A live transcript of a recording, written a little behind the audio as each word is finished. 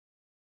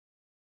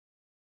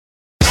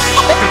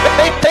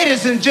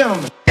Ladies and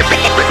gentlemen.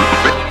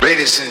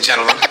 Ladies and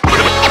gentlemen.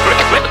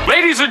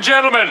 Ladies and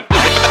gentlemen.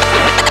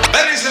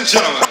 Ladies and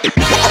gentlemen.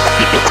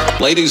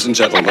 Ladies and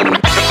gentlemen.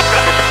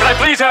 Can I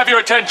please have your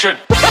attention?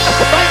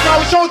 Right now,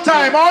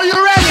 showtime. Are you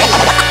ready?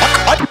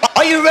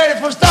 Are you ready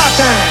for start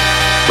time?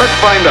 Let's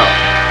find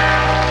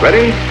out.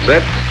 Ready,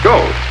 set,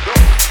 go.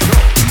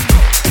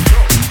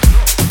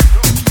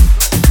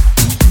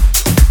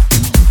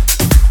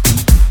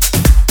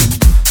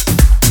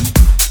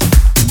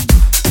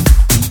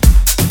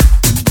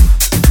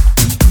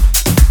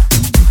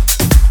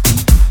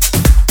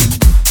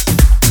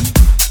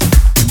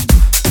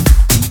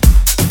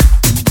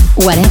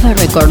 Guareber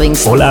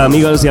Recordings. Hola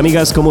amigos y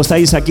amigas, ¿cómo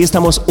estáis? Aquí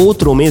estamos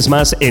otro mes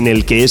más en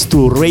el que es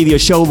tu radio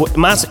show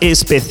más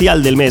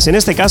especial del mes. En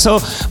este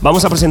caso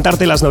vamos a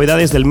presentarte las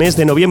novedades del mes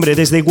de noviembre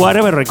desde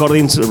Guareber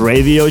Recordings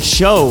Radio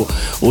Show.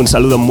 Un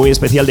saludo muy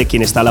especial de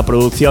quien está a la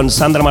producción,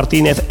 Sandra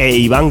Martínez e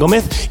Iván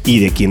Gómez, y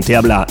de quien te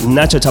habla,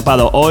 Nacho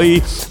Chapado.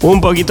 Hoy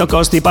un poquito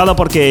constipado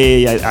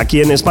porque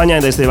aquí en España,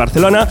 desde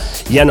Barcelona,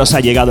 ya nos ha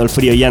llegado el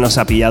frío, ya nos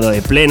ha pillado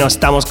de pleno,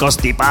 estamos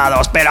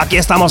constipados, pero aquí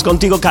estamos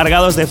contigo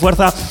cargados de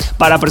fuerza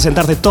para presentarte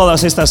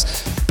todas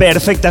estas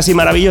perfectas y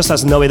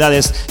maravillosas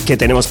novedades que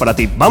tenemos para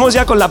ti. Vamos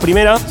ya con la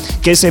primera,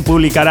 que se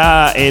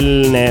publicará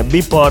en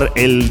Beatport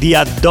el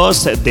día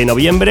 2 de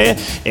noviembre,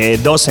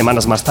 2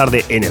 semanas más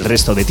tarde en el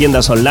resto de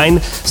tiendas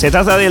online. Se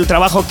trata del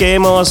trabajo que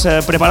hemos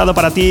preparado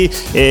para ti,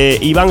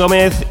 Iván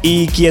Gómez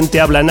y quien te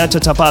habla, Nacho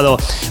Chapado.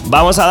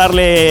 Vamos a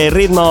darle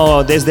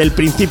ritmo desde el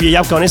principio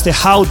ya con este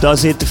How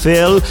Does It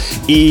Feel,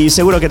 y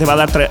seguro que te va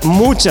a dar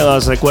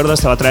muchos recuerdos,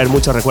 te va a traer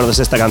muchos recuerdos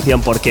esta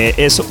canción, porque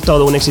es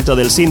todo un éxito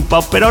del synth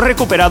pop, pero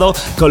recuperado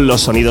con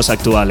los sonidos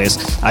actuales.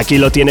 Aquí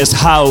lo tienes,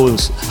 How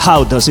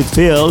Does It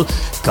Feel,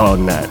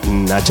 con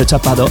Nacho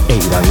Chapado e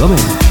Iván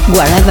Gómez.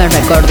 Guareber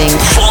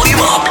Recordings.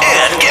 Volume up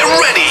and get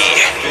ready.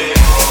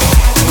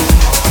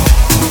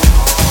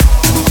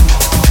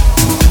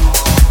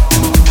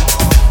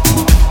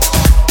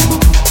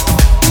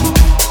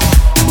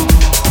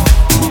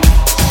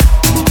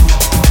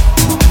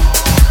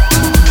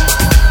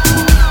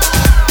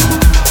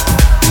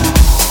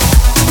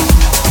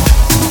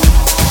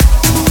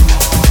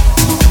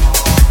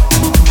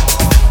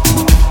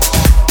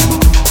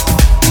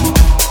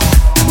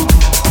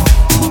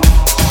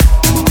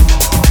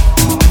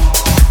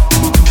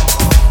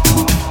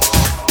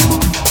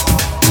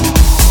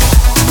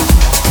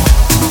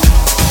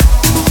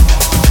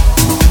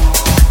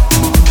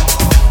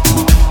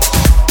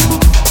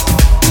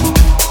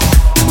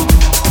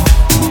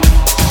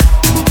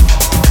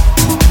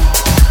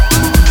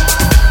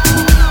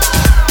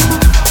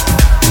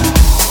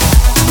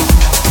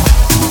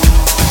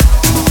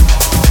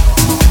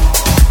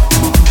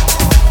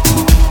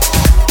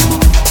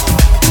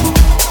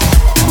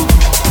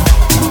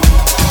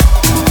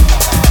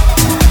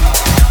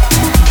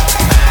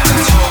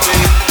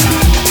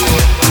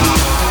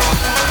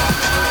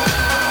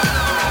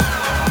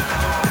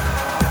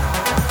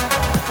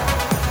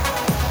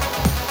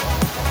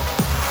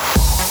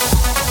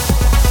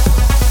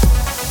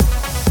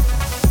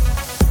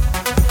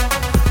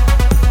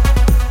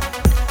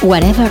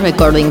 Guareber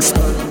Recordings.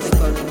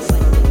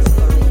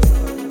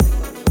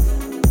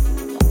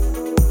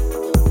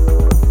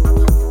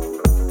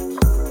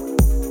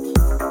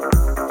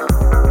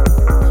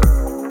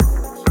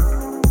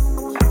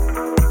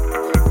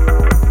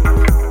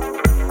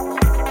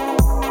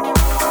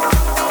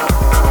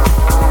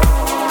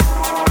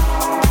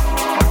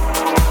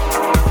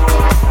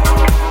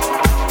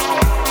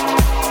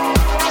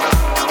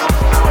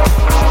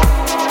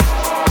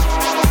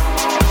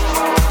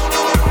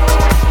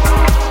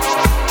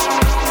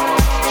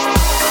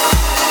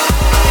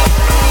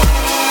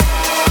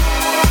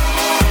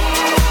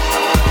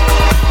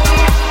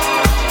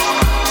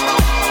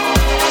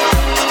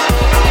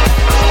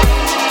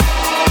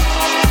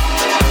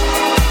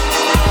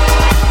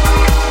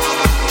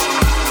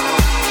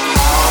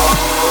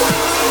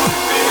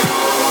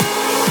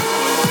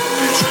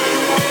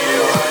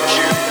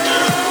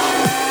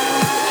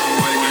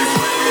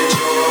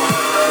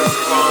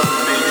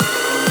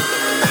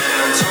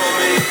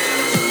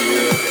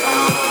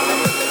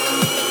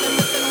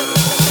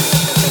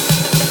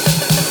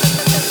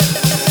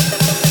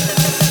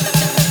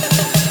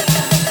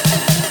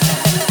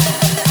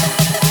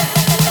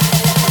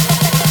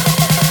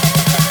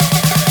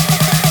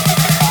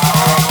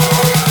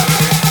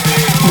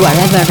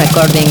 Guareber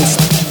Recordings.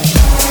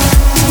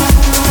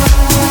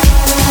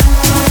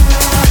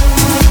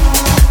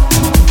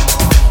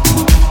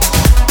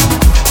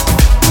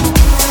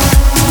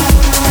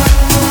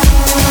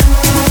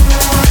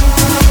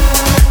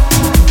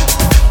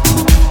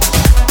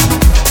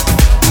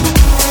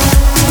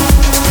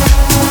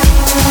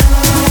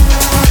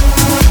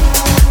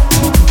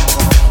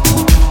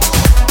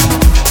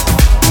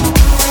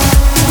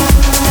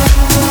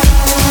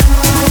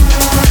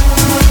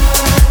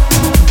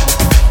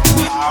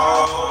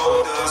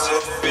 How does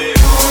it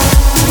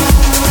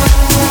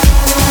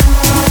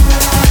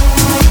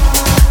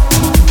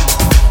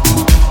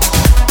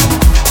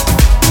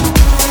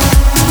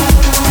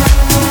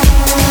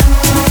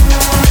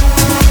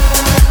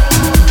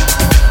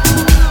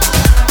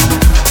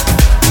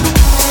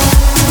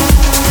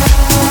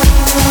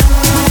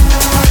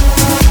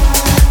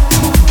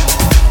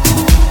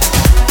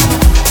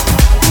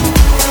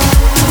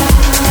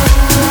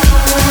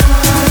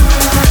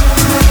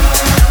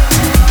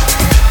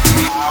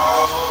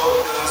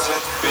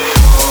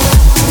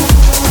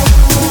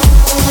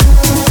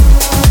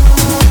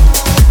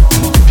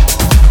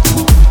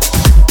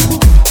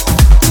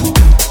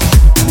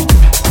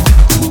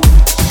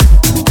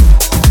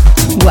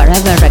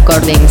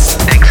Recordings.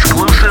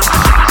 Exclusive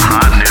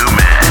hot new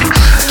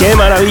mix. ¡Qué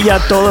maravilla!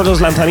 Todos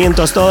los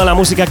lanzamientos, toda la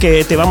música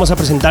que te vamos a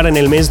presentar en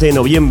el mes de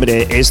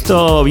noviembre.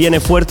 Esto viene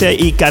fuerte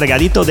y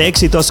cargadito de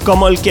éxitos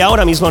como el que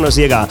ahora mismo nos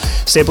llega.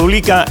 Se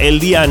publica el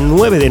día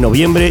 9 de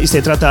noviembre y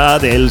se trata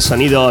del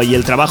sonido y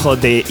el trabajo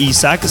de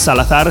Isaac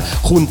Salazar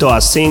junto a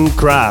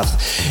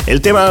Syncraft.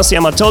 El tema se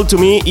llama Talk to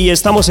Me y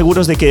estamos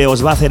seguros de que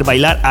os va a hacer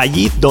bailar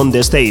allí donde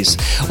estéis.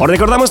 Os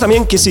recordamos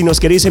también que si nos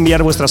queréis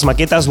enviar vuestras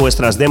maquetas,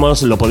 vuestras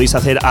demos, lo podéis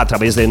hacer a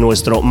través de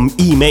nuestro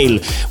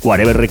email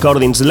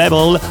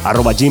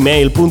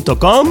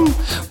guareberrecordingslevel@gmail.com,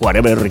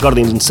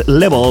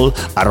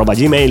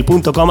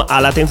 guareberrecordingslevel@gmail.com.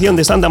 A la atención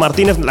de Sandra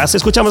Martínez, las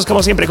escuchamos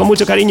como siempre con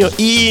mucho cariño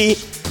y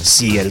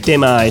si el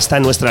tema está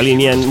en nuestra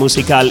línea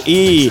musical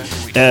y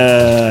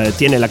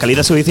tiene la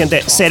calidad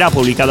suficiente, será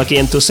publicado aquí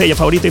en tu sello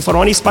favorito y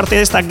formarís parte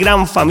de esta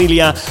gran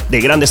familia de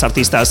grandes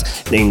artistas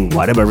en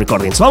Guareber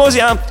Recordings. Vamos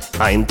ya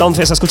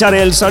entonces a escuchar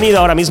el sonido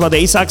ahora mismo de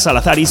Isaac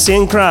Salazar y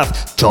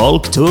Syncraft,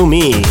 Talk to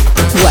Me.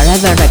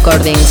 Guareber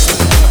Recordings.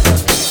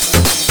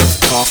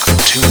 Talk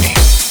to me.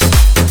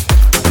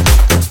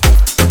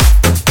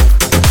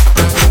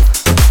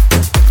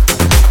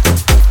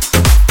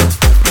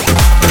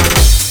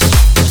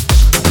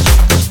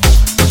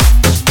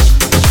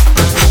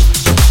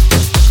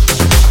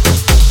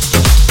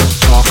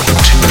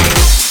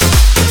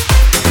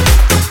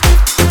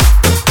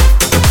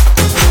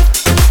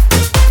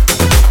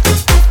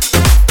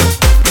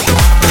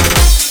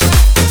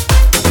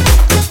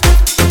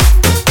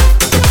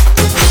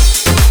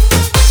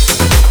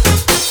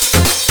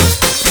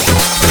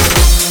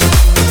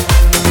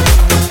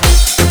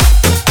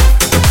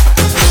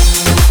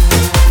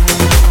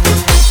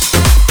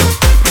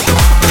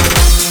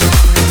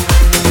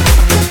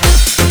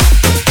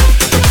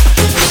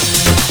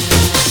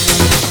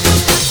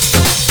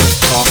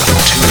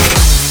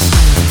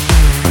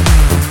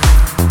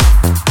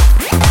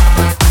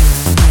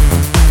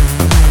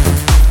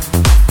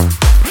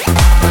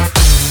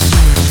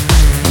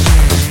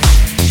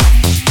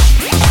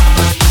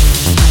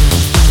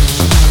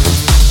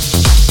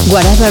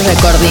 Guareber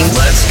Recordings.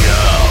 Let's go.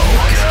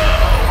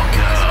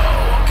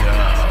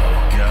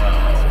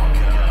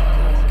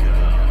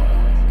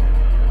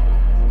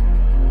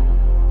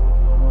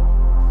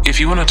 If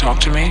you want to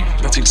talk to me,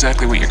 that's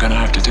exactly what you're going to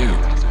have to do.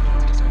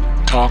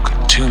 Talk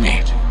to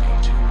me.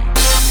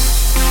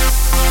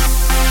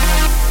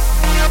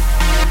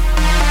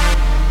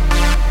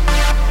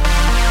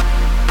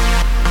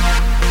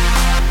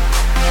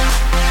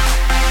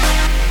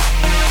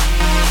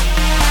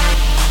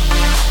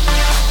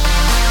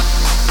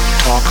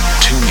 Talk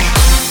to me.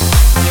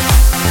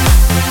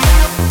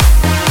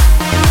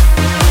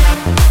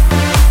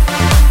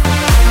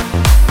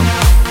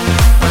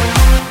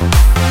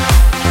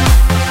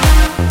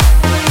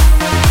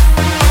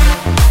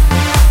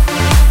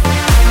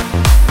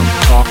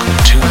 Talk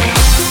to me.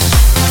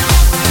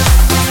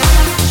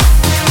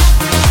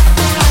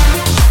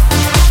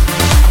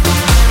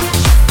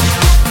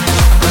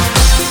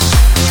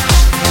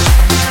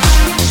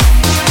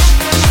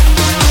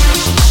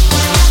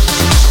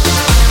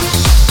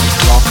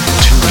 Talk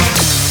to me.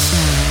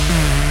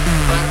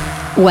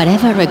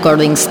 Guareber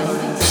Recordings. Talk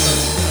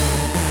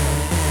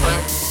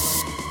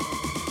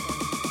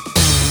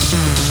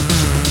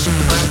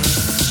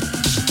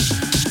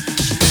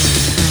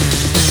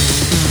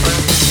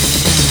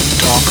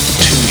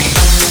to me.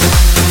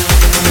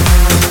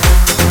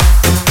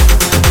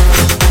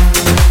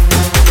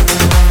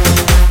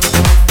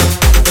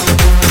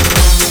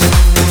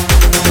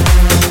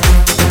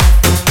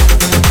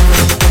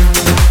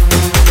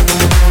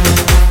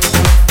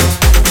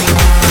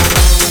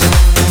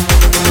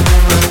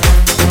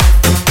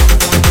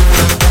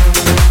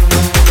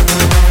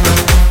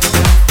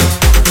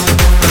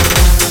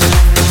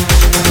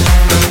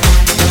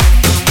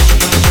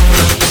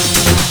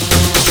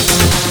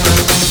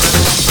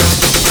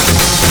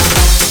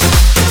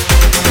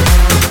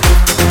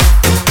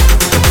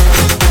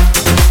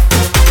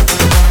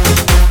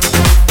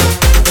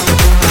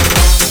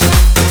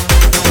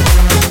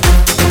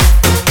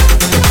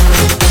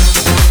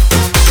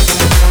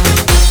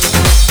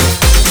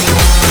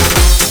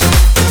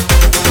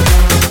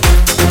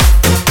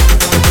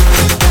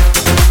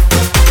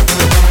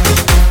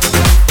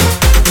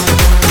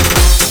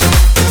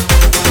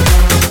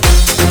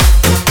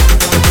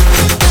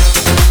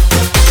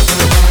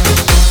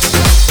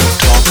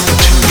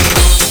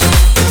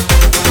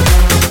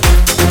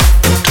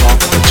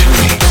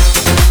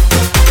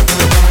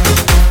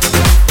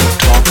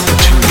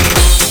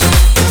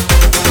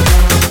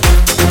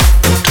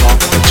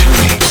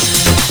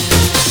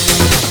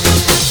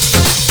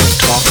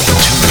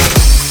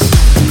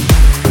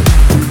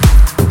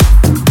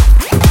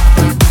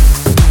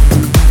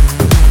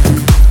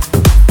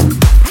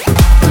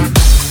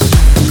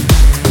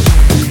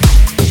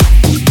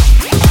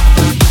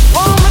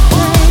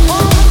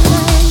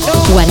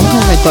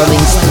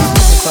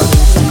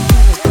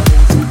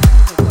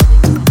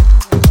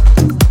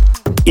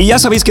 Y ya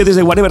sabéis que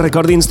desde Guareber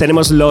Recordings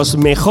tenemos los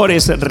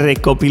mejores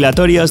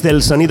recopilatorios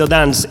del sonido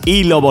dance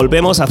y lo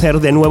volvemos a hacer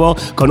de nuevo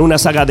con una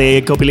saga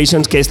de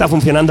compilations que está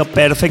funcionando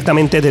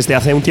perfectamente desde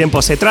hace un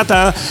tiempo. Se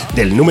trata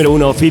del número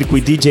 1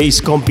 Circuit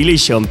DJs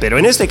Compilation, pero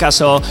en este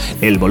caso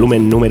el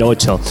volumen número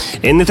 8.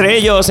 Entre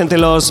ellos, entre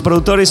los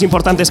productores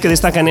importantes que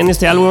destacan en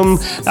este álbum,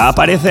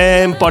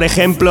 aparecen, por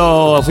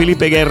ejemplo,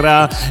 Felipe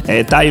Guerra,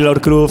 Taylor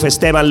Cruz,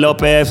 Esteban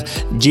López,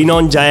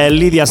 Ginon Jael,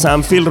 Lidia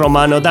San, Phil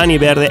Romano, Dani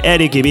Verde,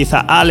 Eric Ibiza,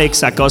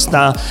 Alex Acosta,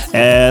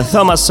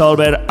 Thomas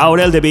Solver,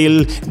 Aurel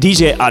Deville,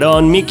 DJ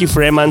Aaron, Mickey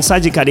Freeman,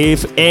 Saji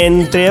Karif,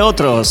 entre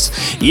otros.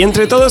 Y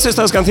entre todas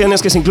estas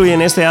canciones que se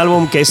incluyen en este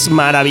álbum, que es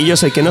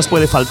maravilloso y que no os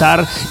puede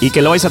faltar y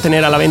que lo vais a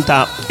tener a la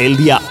venta el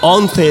día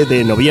 11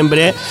 de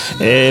noviembre,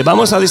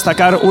 vamos a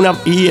destacar una,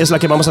 y es la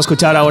que vamos a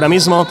escuchar ahora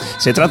mismo.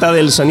 Se trata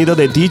del sonido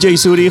de DJ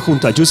Suri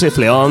junto a Joseph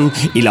León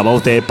y la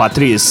voz de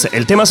Patrice.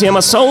 El tema se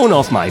llama Sound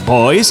of My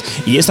Voice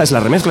y esta es la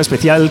remezcla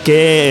especial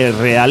que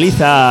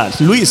realiza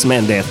Luis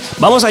Méndez.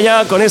 Vamos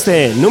allá con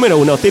este número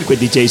 1 Circuit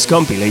DJs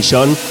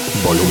Compilation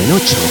volumen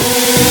 8.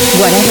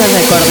 Guareber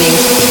Recordings.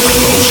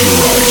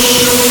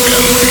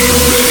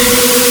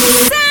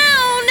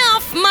 Sound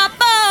of my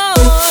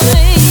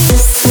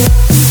voice.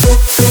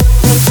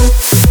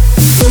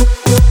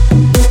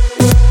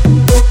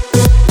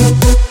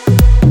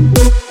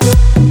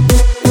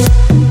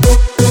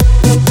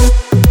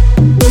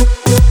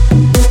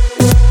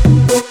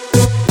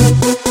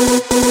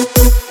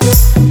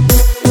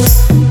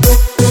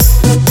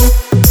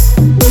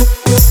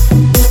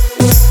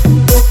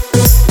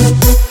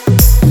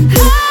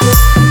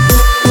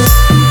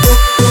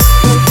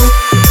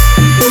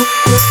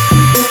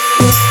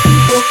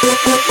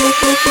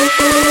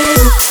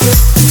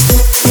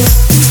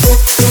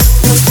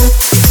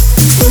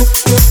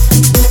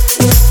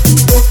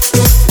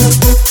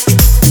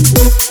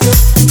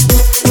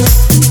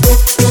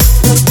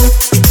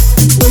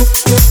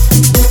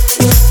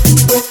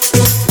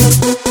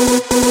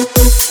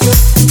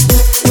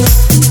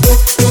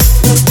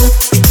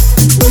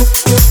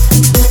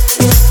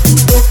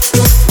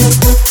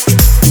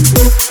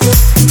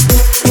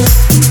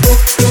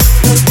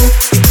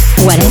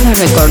 Guareber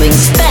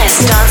Recordings.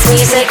 Best dance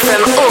music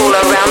from all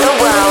around the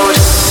world.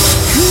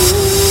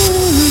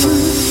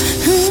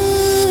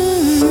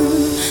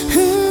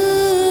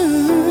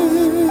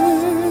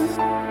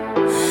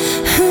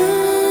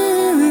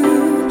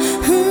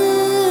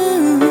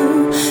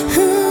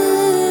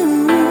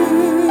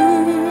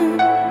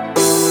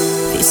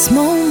 This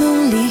small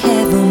lonely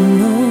heaven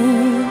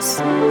knows,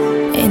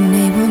 and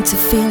I want to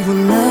feel what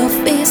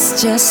love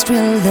is, just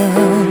real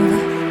love.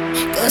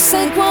 'Cause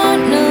I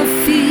wanna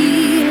feel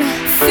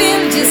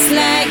just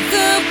like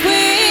the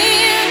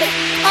queen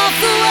of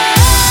the world.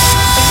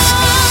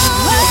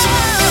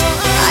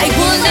 I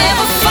will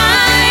never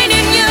find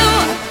in you.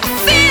 I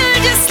feel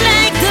just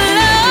like the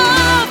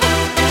love,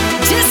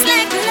 just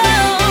like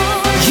love.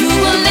 You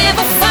will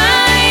never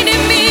find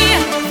in me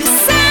the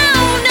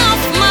sound of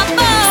my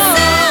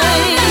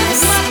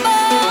voice.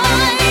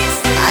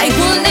 I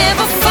will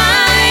never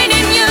find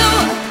in you.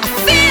 I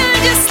feel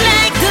just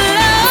like the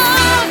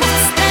love.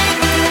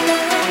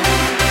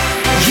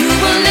 You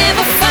will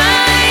never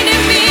find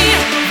in me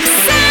the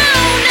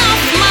sound of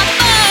my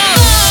voice.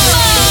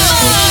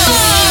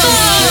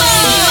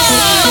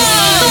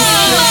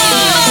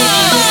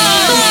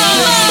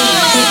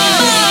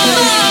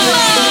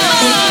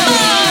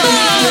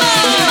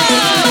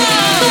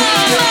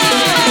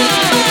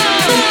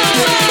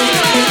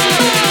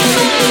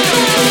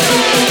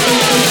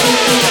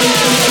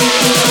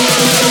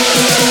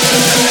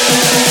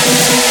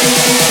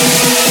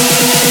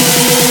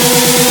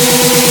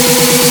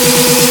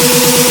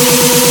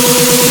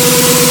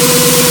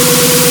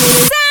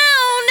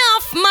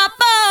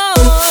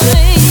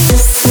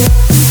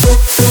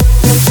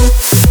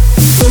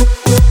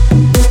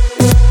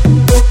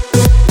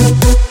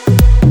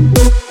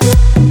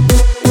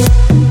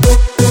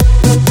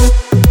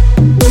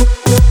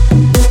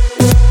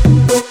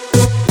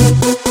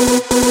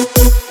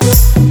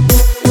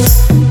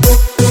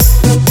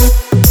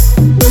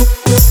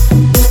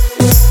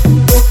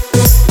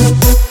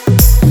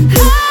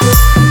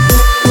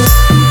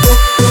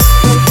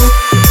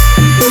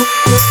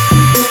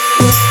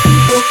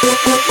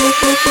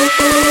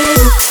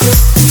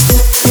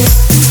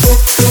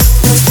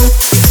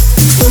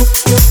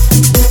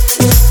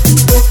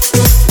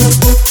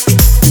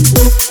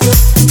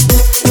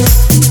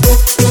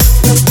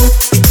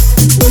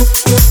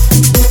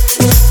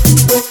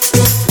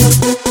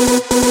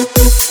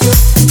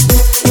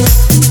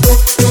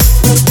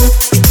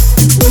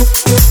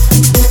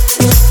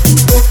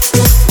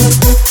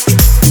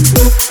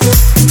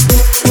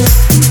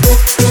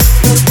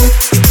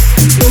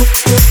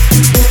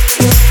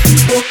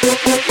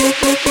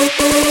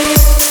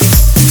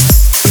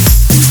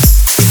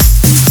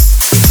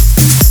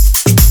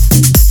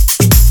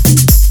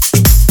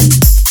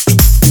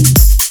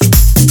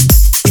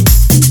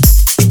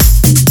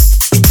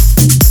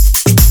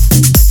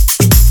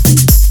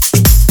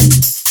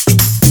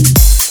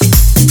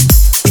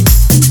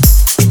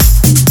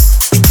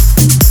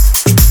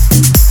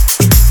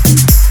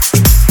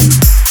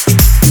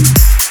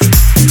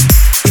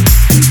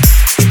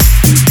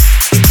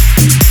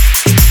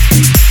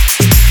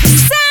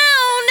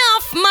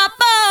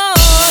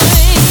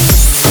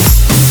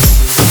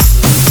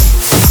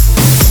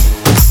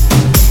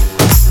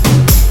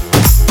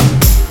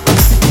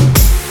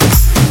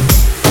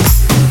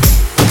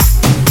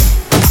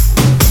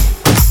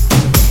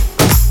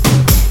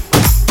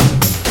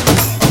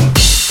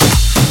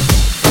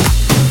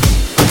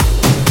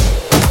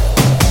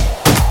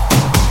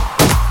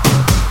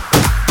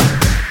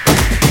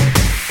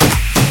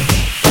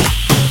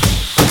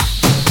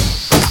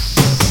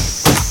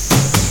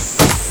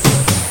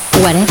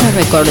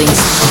 Recordings.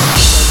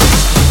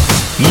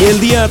 Y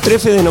el día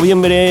 13 de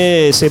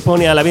noviembre se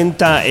pone a la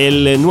venta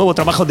el nuevo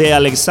trabajo de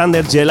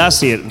Alexander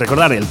Jelassi.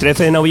 Recordar, el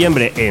 13 de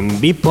noviembre en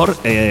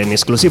Beatport, en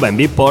exclusiva en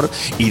Beatport,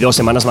 y 2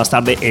 semanas más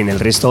tarde en el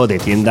resto de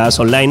tiendas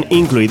online,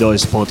 incluido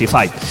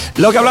Spotify.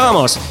 Lo que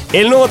hablábamos,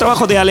 el nuevo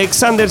trabajo de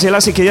Alexander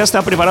Jelassi, que ya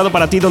está preparado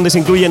para ti, donde se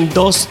incluyen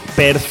 2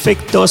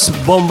 perfectos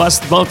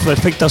bombas, 2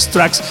 perfectos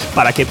tracks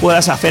para que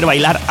puedas hacer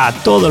bailar a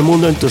todo el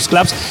mundo en tus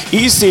clubs.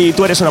 Y si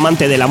tú eres un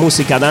amante de la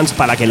música dance,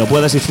 para que lo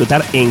puedas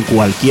disfrutar en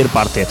cualquier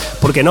parte.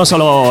 Porque no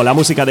solo la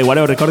música de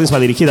Guareber Recordings va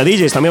dirigida a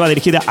DJs, también va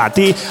dirigida a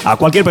ti, a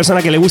cualquier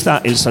persona que le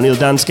gusta el sonido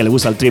dance, que le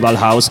gusta el tribal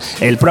house,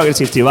 el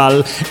progressive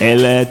tribal,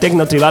 el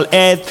techno tribal,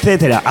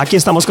 etcétera. Aquí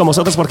estamos con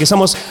vosotros porque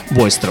somos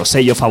vuestro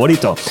sello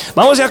favorito.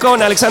 Vamos ya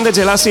con Alexander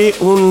Jelassi,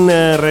 un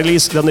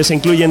release donde se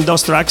incluyen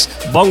 2 tracks,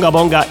 Bonga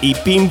Bonga y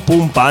Pim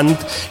Pum Pant,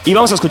 y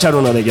vamos a escuchar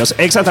uno de ellos,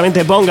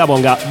 exactamente Bonga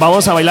Bonga.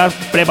 Vamos a bailar,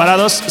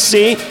 ¿preparados?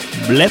 Sí,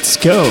 let's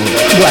go.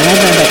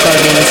 Guareber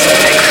Recordings.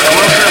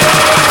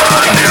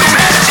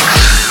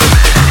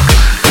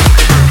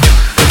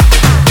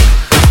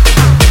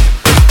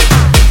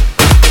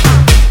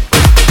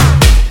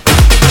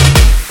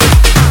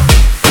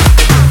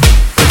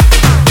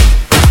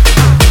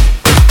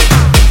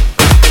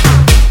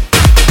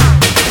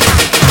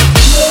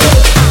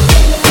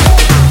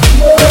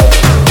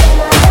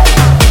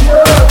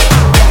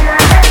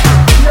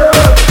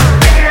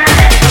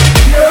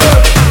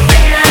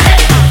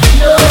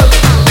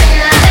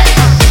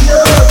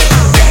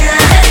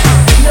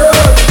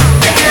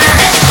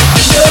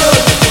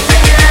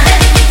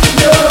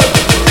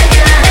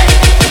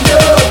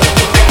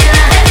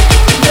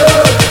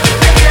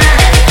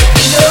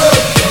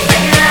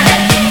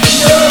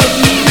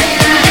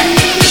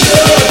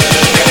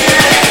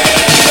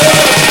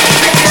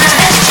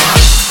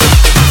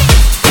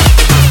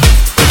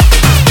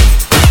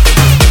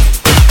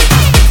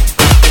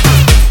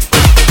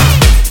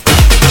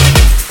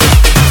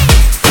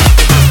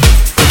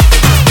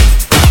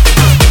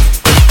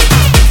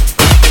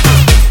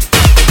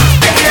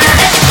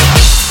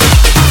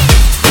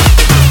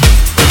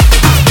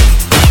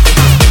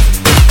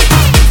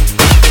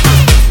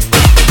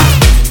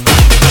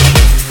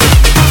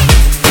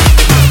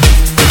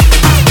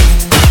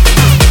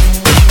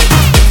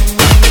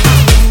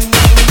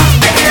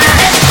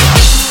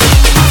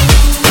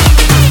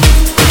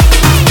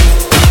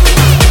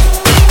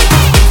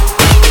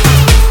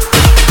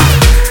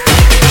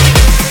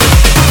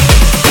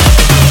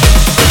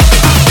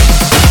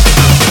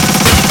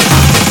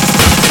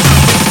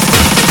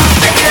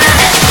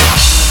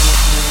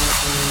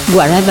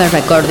 Guareber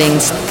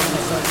Recordings.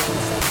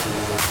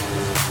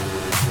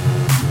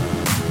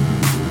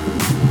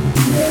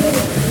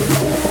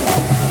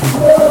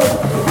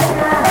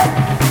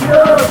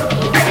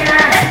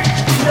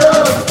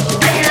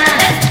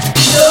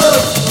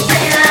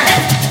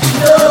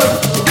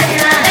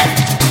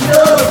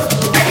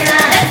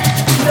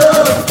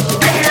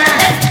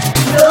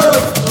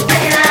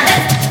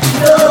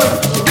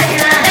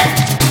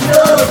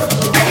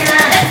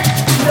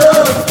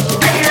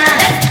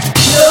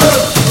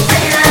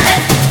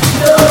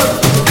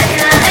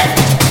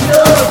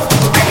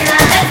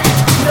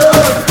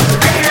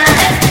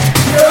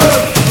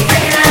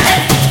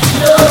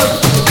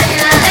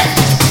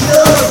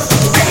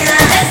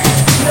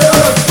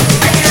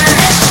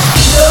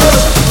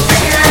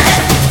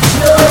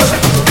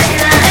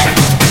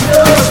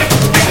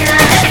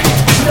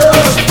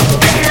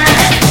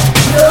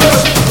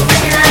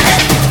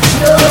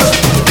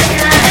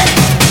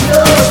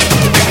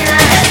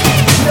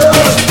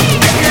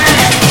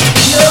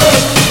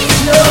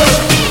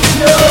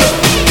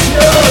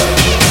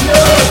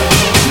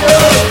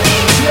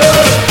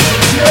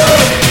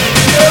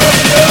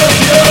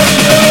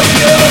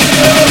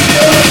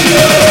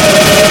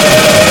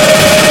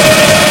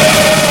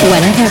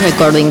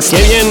 Recordings.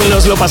 Qué bien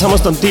nos lo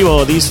pasamos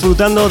contigo,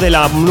 disfrutando de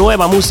la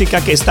nueva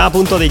música que está a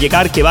punto de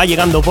llegar, que va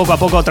llegando poco a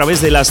poco a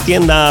través de las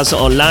tiendas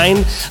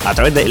online, a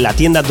través de la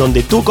tienda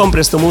donde tú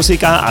compres tu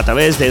música, a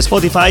través de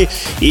Spotify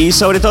y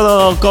sobre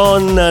todo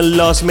con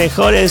los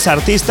mejores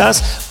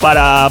artistas,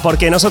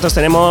 porque nosotros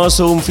tenemos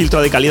un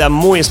filtro de calidad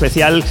muy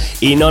especial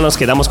y no nos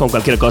quedamos con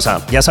cualquier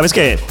cosa. Ya sabes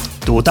que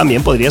tú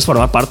también podrías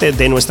formar parte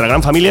de nuestra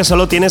gran familia.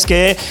 Solo tienes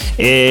que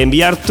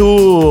enviar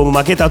tu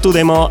maqueta, tu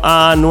demo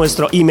a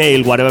nuestro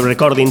email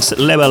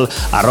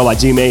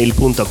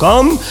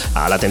guareberrecordingslevel@gmail.com,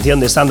 a la atención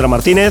de Sandra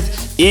Martínez,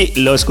 y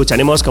lo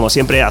escucharemos como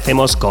siempre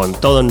hacemos con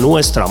todo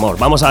nuestro amor.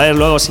 Vamos a ver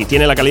luego si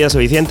tiene la calidad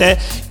suficiente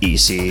y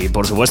si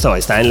por supuesto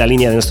está en la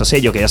línea de nuestro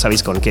sello, que ya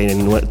sabéis con qué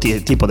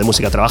tipo de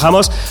música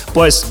trabajamos,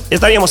 pues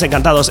estaríamos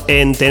encantados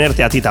en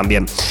tenerte a ti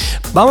también.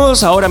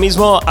 Vamos ahora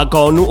mismo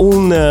con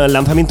un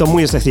lanzamiento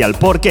muy especial.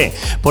 ¿Por qué?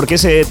 qué? Porque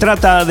se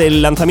trata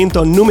del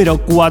lanzamiento número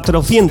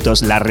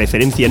 400, la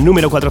referencia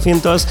número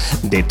 400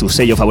 de tu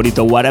sello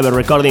favorito Guareber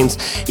Recordings.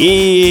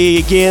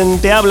 Y quien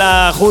te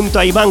habla junto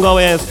a Iván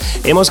Gómez,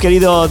 hemos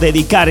querido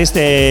dedicar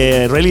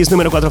este release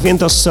número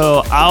 400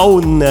 a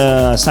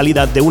una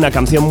salida de una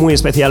canción muy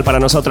especial para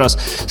nosotros.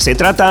 Se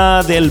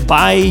trata del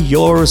By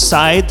Your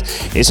Side.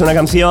 Es una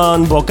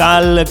canción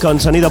vocal con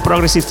sonido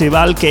progressive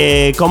tribal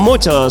que con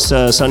muchos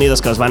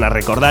sonidos que os van a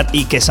recordar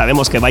y que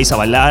sabemos que vais a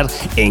bailar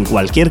en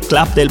cualquier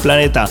club del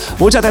planeta.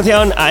 Mucha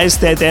atención a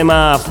este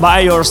tema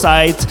By Your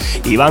Side.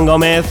 Iván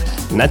Gómez,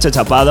 Nacho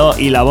Chapado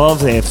y la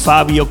voz de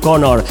Fabio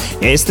Connor.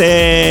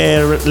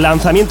 Este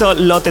lanzamiento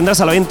lo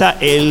tendrás a la venta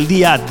el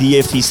día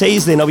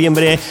 16 de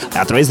noviembre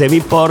a través de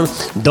Beatport,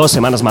 2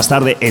 semanas más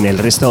tarde en el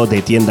resto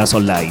de tiendas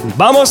online.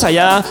 Vamos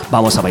allá,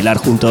 vamos a bailar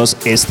juntos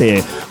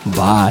este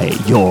By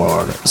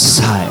Your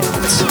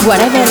Side.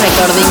 Guareber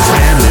Recordings.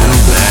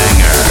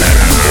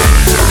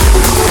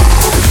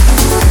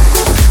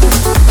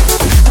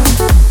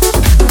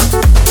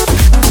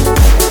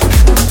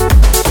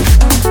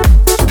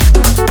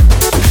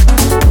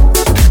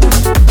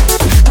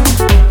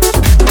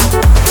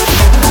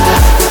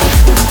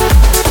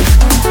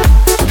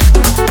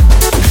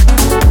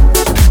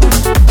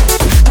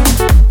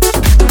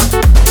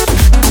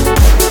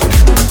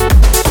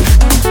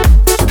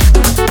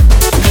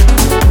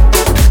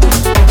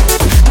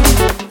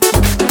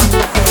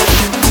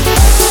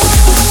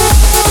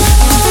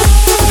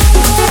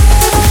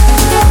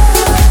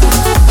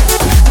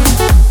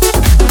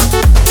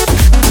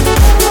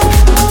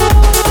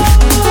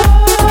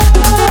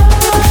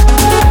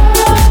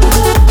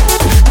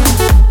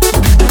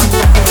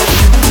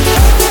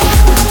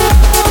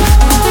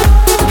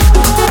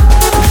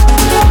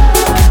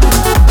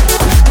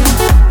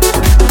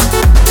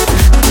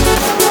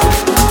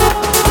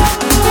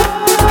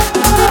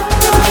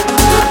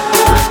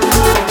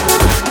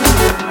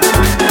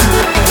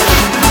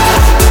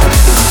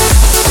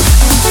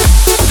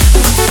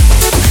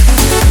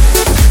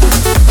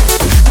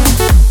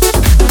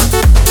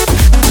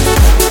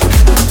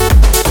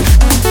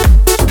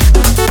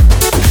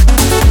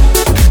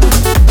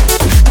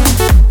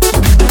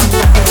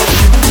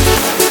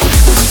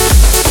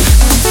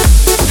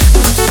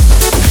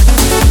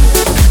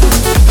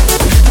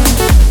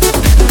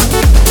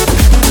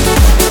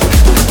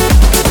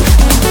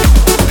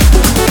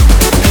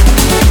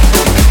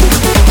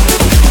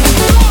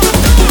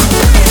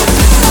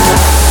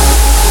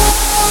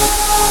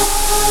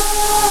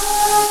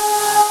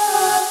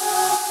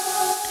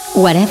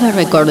 Guareber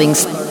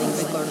Recordings.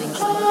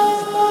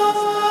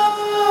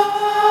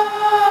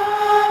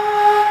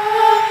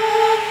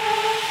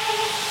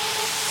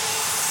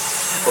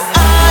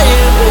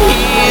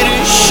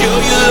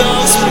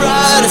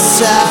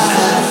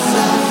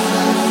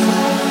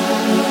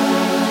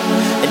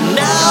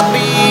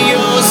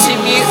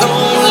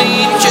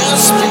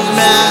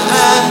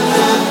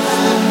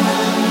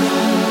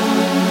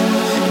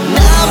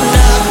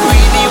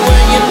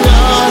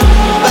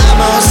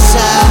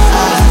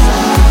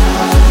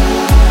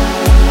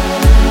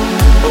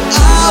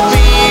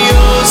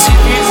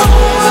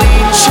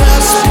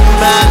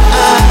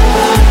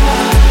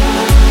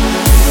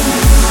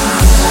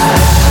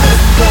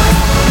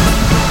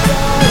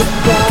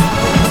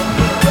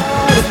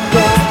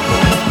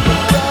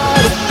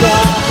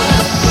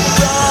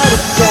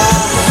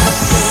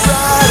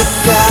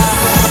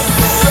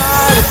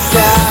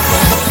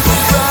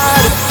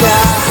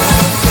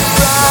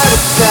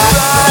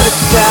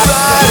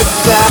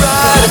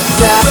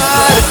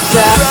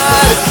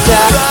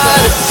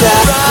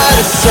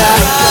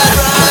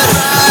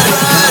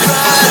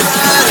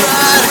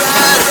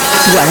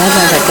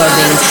 Guareber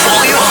Recordings.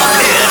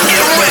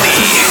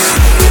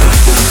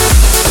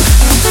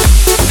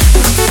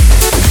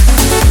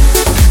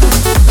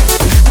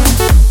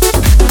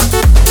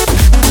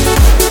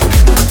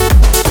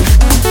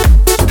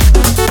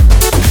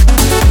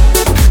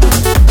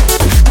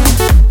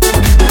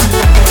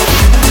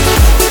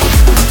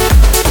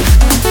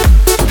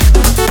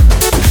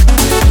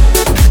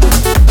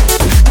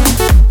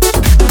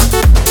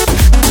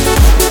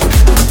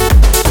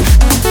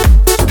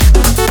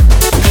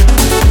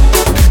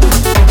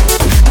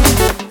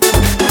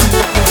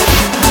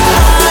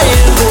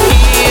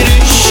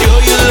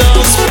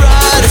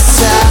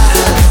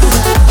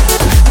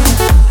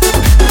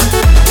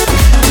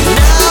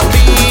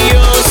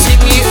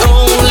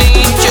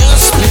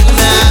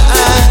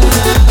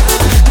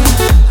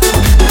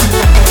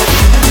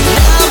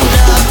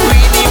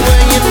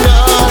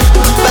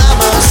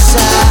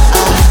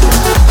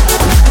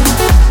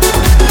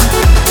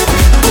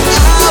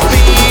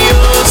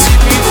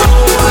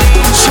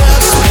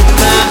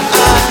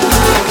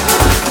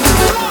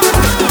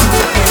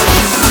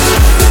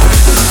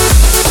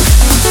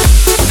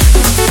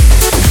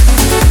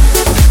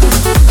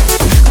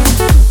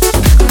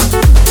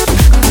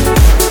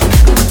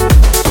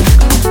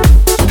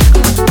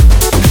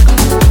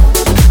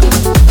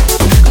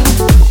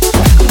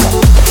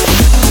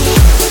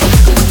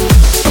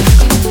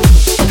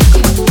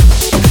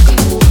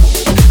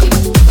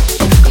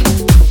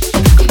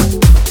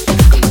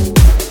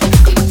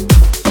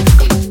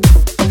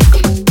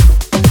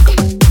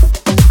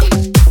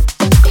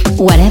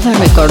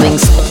 Guareber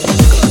Recordings.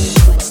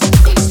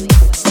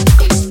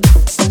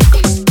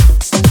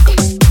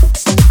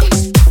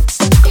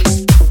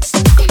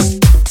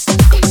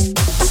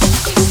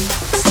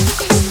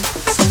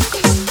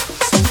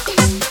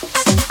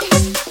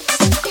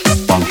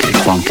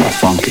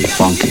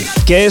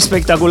 Qué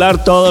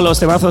espectacular todos los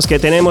temazos que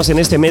tenemos en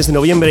este mes de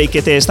noviembre y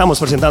que te estamos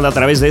presentando a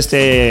través de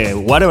este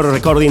Guareber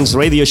Recordings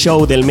Radio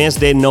Show del mes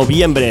de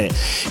noviembre.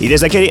 Y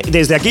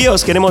desde aquí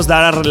os queremos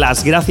dar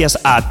las gracias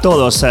a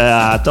todos,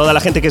 a toda la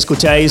gente que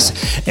escucháis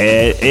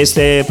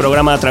este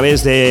programa a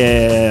través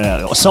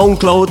de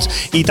SoundCloud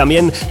y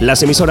también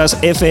las emisoras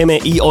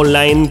FM y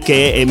online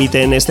que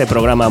emiten este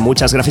programa.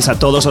 Muchas gracias a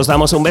todos, os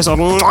damos un beso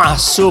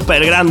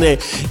súper grande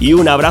y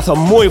un abrazo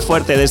muy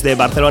fuerte desde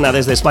Barcelona,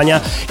 desde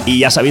España. Y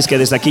ya sabéis que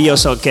desde aquí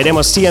os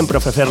queremos siempre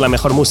ofrecer la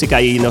mejor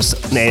música y nos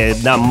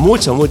da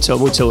mucha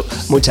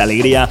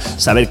alegría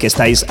saber que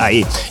estáis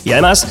ahí. Y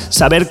además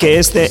saber que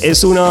este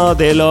es uno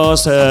de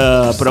los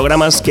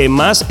programas que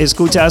más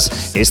escuchas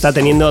está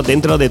teniendo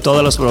dentro de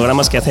todos los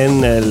programas que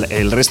hacen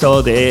el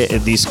resto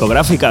de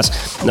discográficas.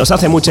 Nos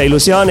hace mucha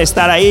ilusión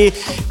estar ahí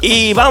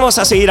y vamos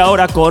a seguir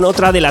ahora con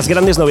otra de las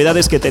grandes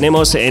novedades que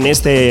tenemos en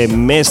este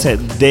mes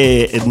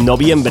de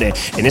noviembre.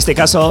 En este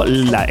caso,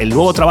 el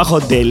nuevo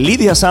trabajo de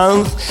Lydia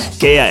Sanz,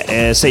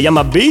 que se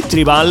llama Beat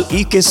Tribal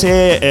y que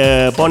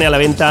se pone a la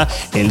venta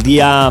el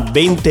día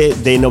 20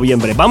 de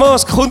noviembre.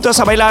 Vamos juntos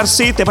a bailar,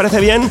 si te parece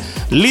bien.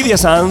 Lydia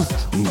Sanz,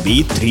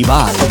 Beat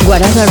Tribal.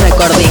 Guareber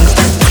Recordings.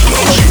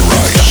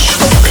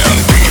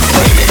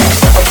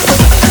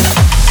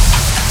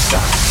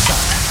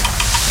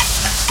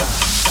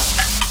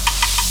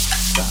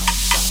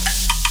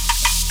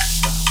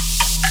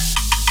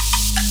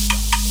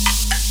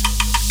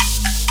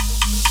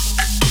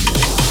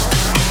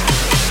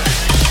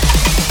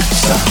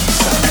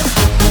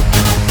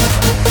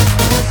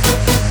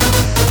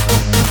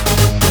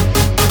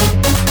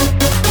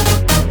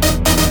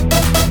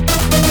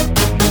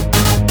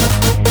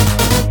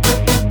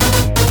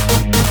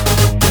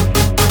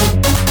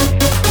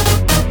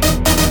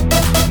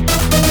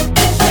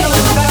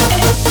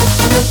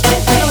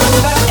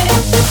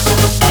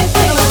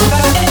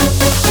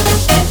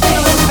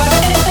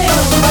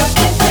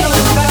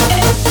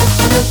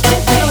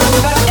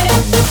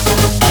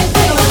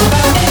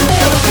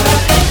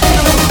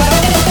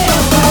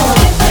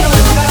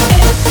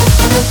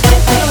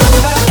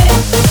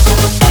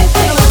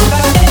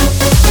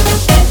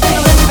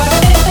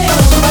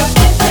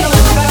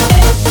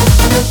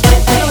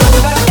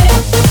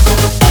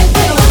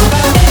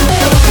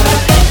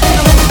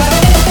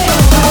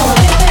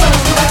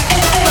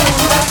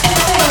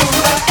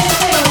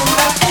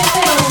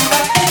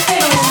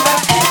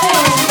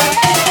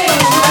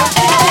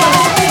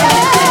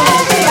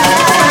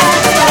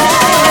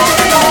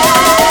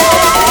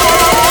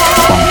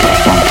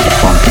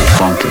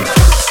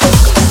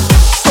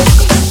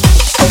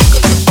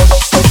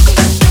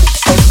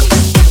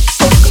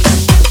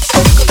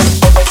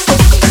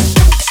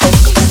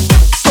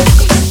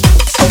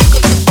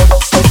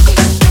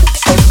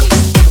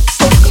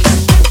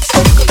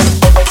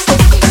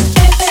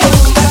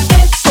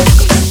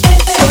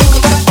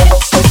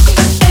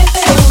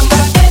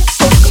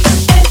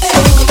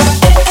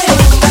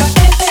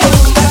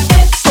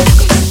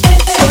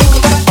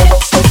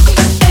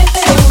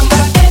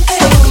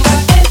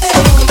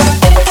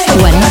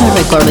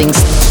 Recordings.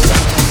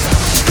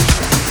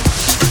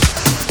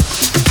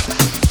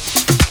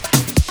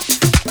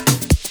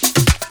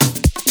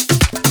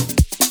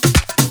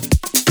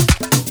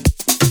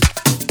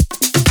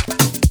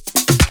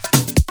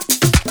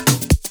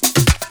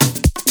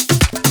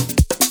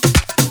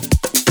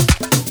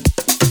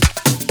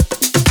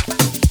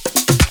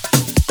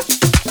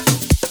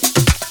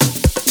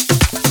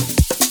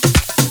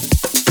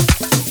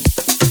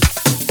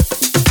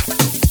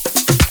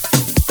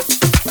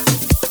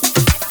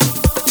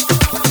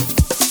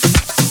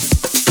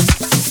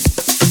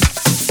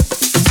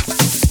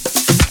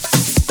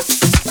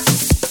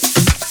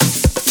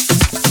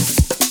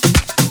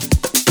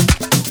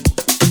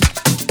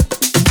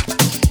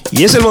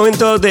 Y es el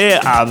momento de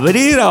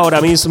abrir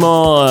ahora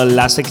mismo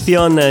la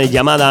sección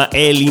llamada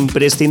El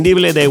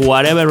Imprescindible de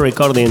Guareber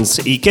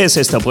Recordings. ¿Y qué es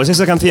esto? Pues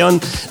esa canción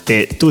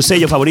de tu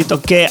sello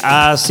favorito que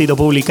ha sido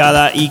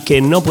publicada y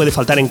que no puede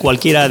faltar en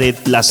cualquiera de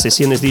las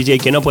sesiones DJ,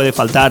 que no puede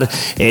faltar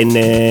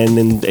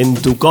en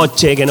tu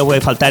coche, que no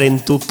puede faltar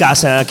en tu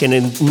casa, que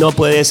no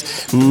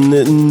puedes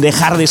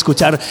dejar de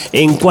escuchar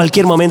en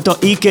cualquier momento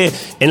y que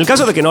en el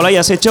caso de que no lo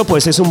hayas hecho,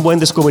 pues es un buen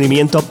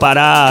descubrimiento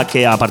para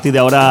que a partir de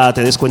ahora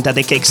te des cuenta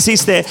de que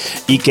existe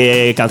y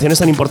que canciones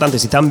tan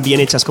importantes y tan bien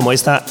hechas como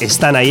esta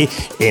están ahí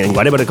en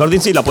Guareber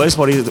Recordings y la puedes,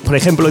 por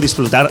ejemplo,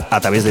 disfrutar a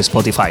través de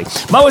Spotify.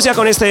 Vamos ya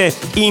con este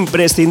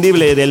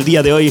imprescindible del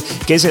día de hoy,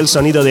 que es el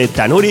sonido de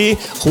Tanuri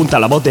junto a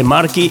la voz de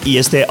Marky y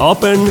este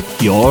Open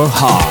Your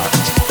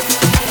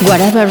Heart.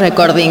 Guareber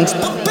Recordings.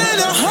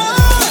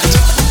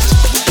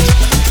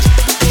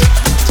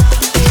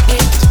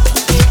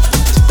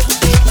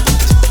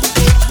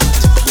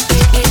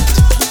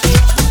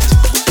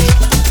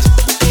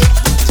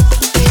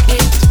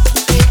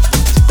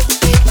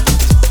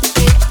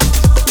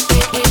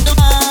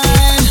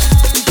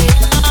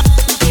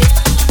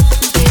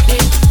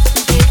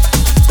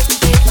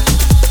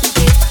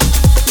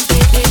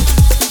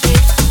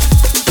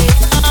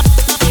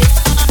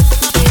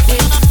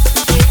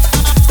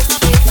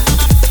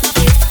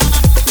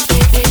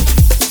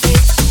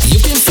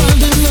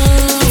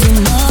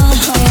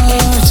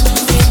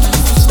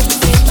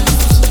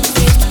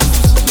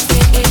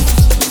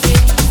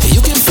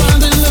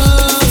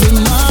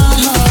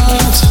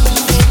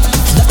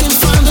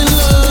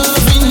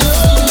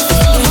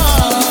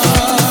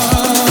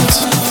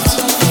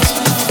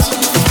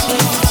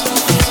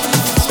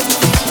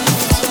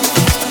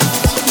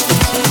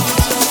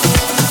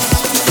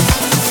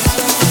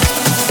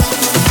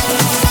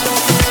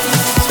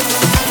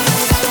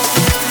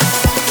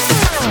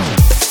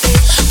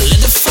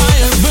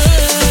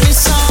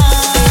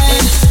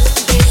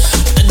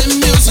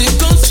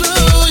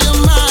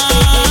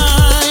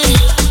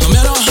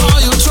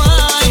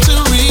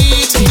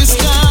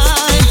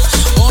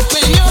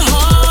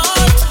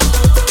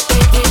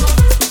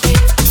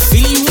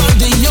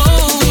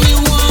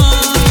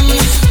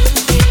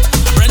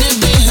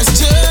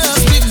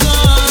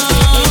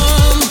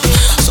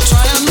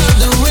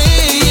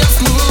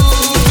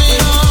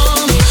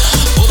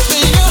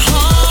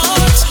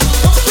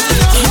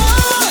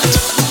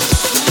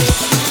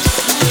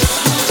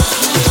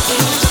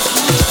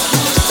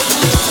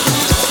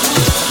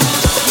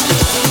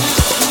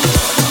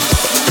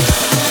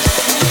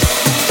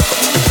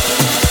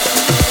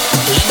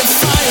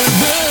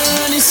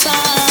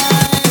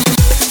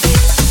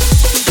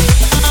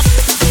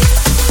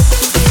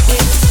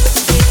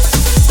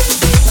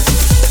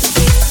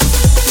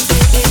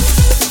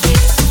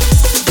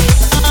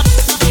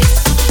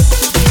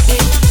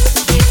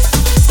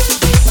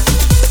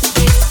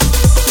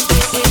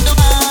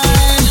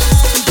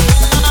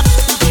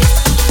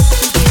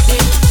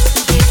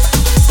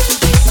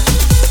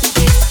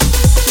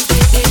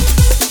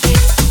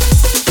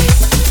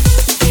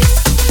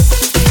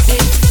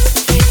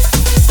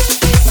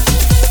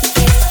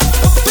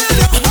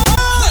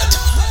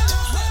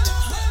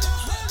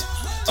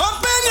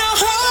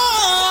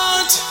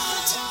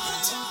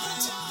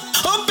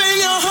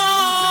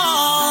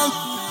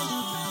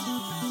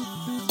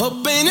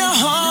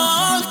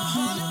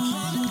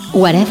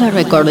 Guareber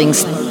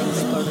Recordings.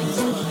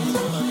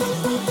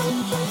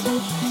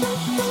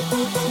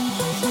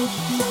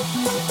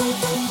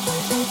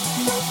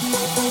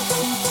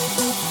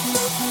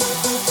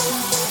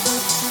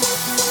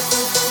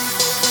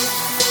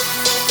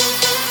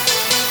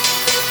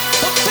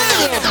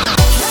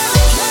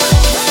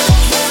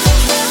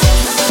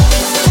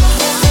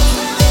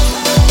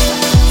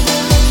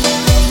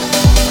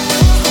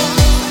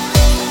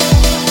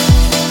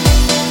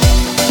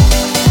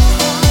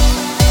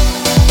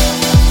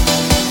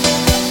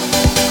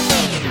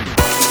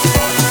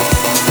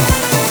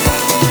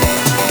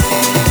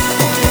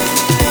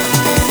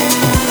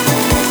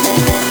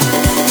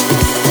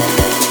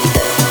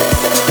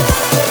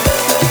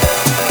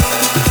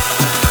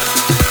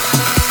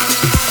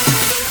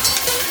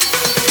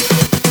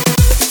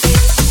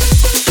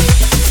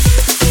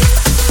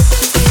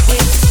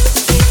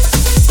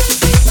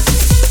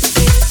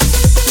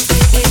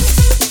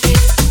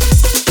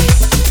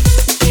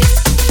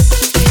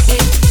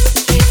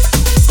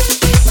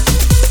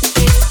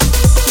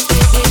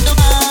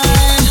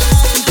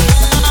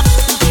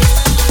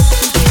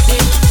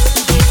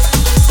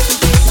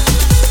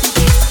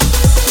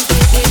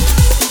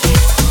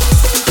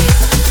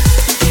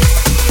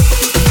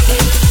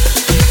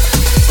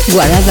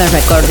 Guareber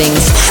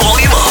Recordings.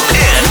 Volume up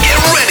and get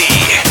ready.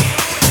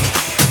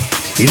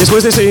 Y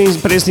después de ese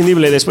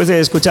imprescindible, después de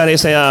escuchar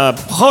esa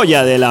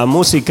joya de la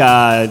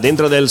música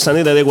dentro del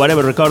sonido de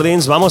Guareber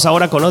Recordings, vamos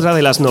ahora con otra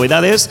de las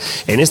novedades.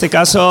 En este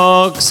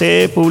caso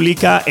se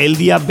publica el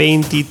día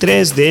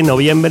 23 de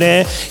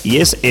noviembre y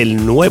es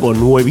el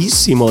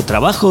nuevísimo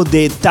trabajo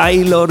de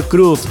Taylor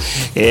Cruz.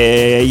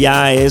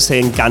 Ella es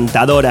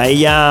encantadora,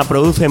 ella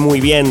produce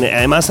muy bien,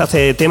 además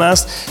hace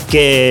temas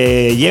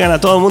que llegan a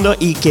todo el mundo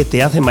y que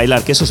te hacen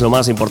bailar, que eso es lo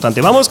más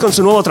importante. Vamos con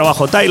su nuevo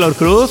trabajo, Taylor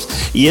Cruz,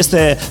 y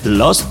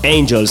Los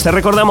Angels. Te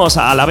recordamos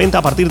a la venta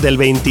a partir del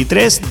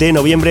 23 de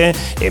noviembre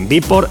en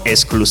Beatport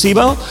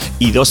exclusivo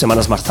y 2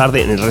 semanas más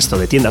tarde en el resto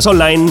de tiendas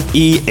online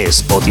y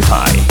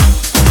Spotify.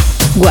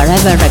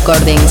 Guareber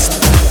Recordings.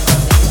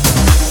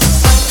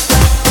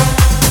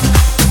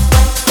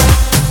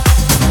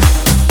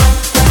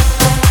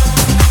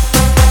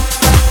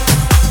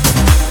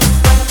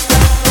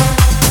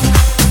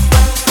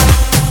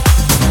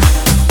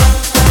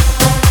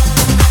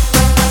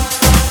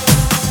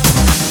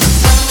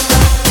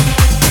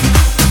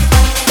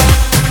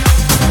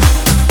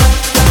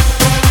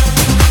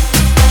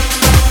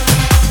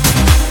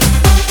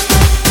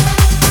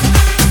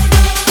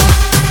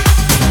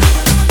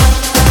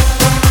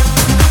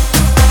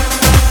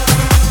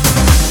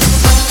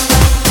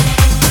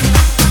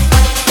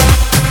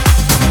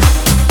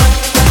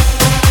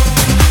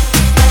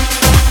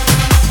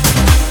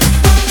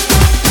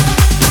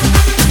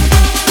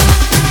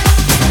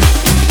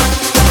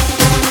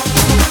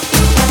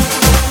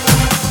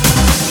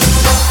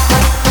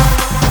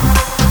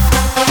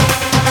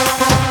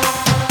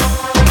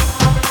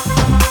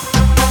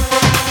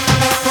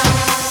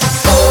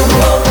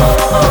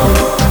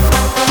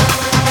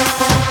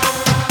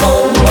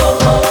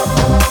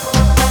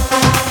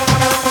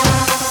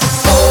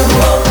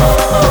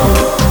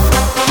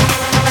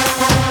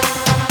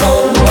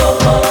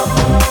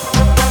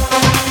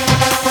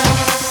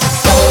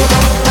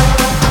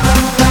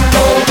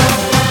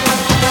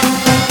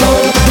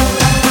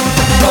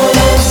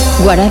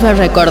 Guareber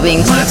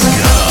Recordings.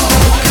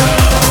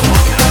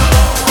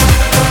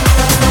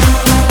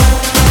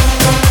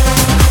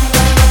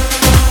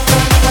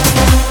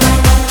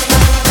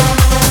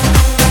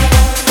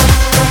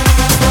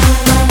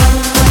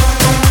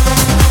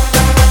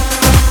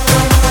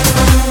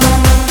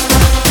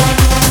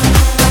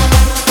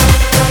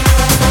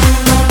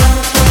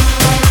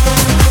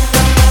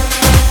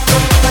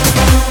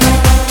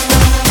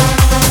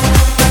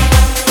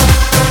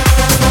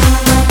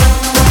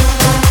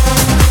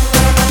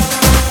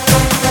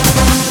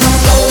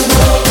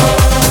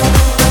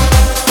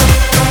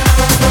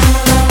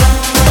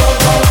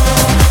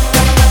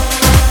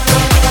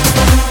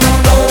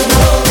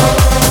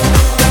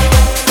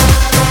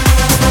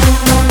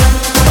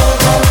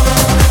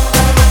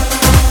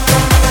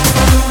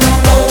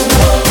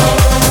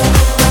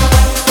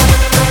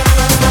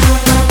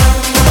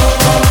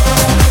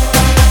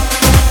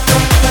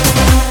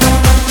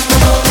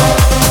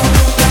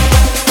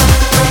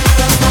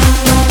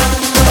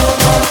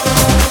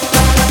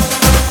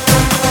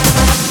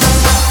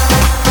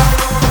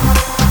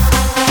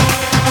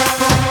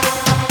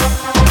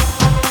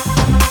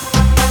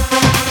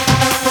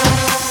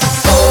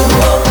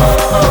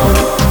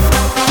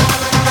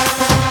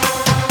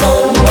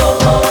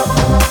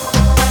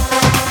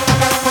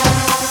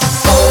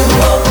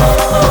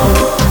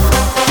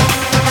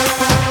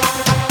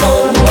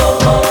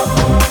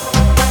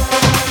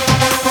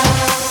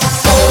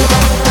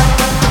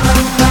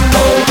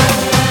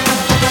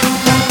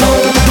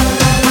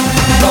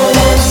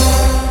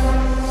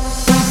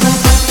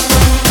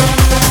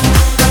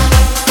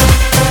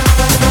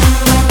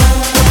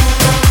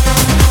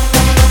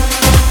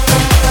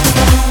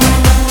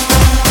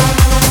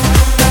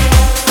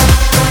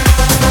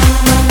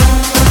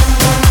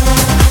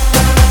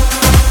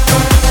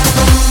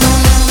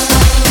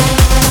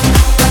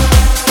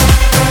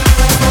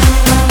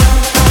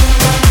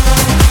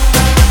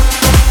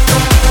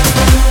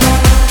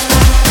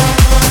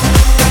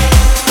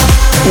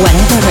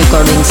 Guareber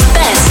Recordings.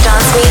 Best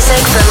dance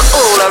music from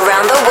all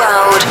around the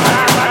world.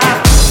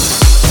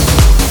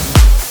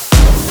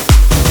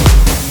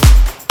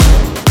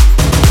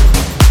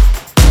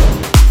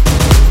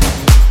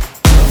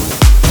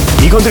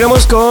 Y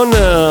continuamos con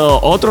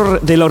otro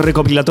de los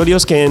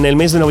recopilatorios que en el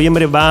mes de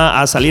noviembre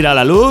va a salir a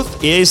la luz,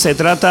 y se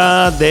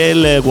trata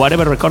del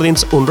Guareber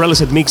Recordings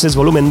Unreleased Mixes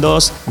Volumen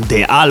 2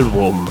 de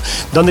álbum,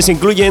 donde se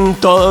incluyen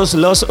todos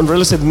los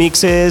Unreleased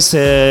Mixes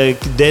de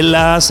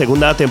la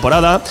segunda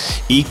temporada,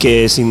 y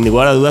que sin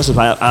lugar a dudas os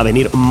va a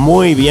venir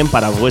muy bien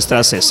para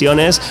vuestras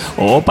sesiones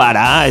o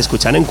para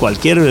escuchar en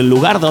cualquier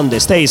lugar donde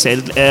estéis.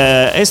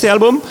 Este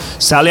álbum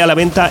sale a la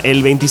venta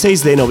el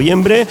 26 de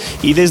noviembre,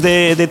 y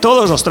desde de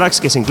todos los tracks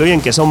que se incluyen,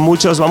 que son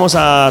muchos, vamos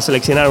a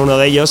seleccionar uno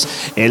de ellos,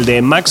 el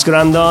de Max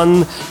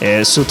Grandon,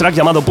 su track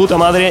llamado Puta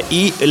Madre,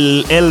 y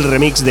el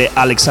remix de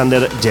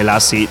Alexander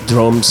Gelasi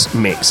Drums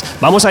Mix.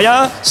 ¿Vamos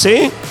allá?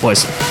 ¿Sí?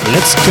 Pues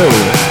let's go.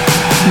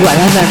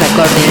 Guareber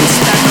Recordings.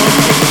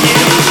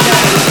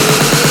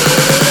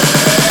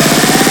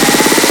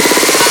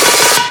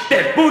 ¡De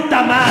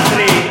puta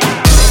madre!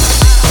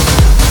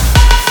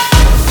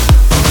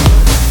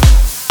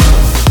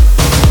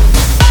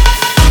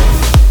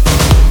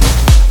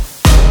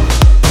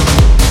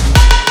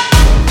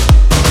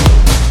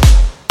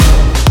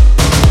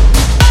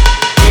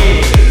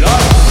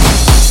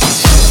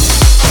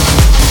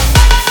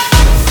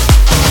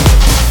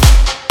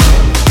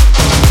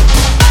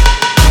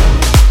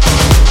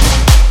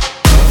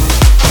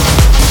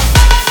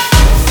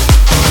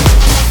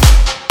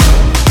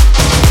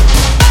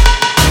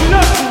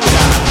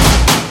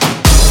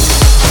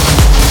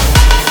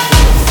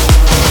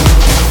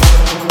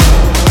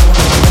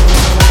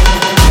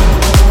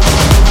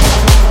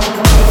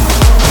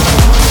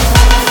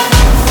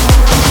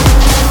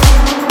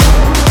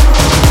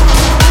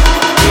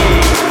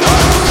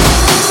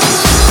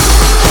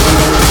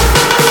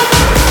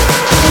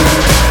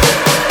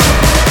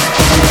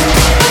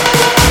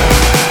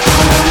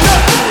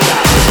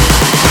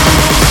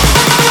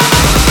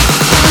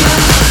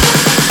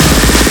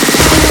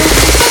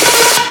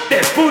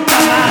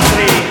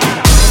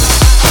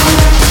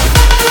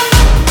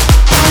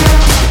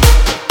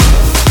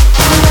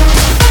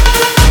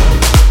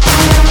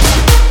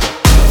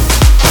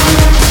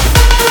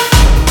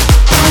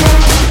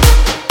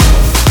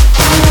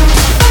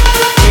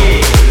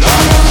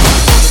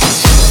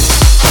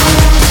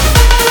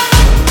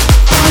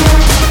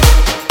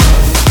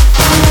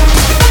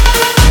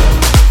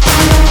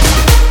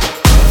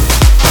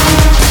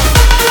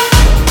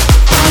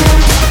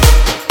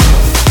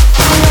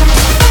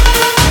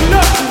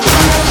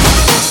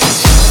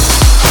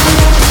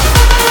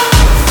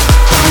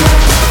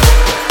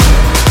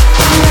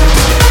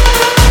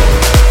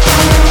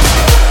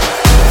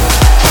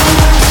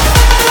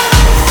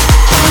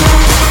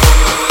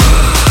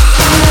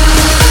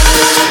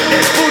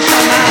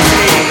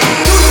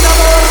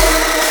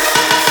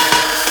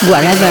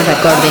 Guareber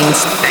Recordings.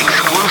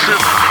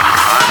 Exclusive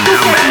hot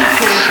new mix.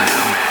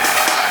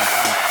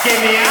 ¿Que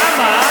me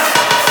ama?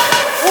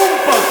 Un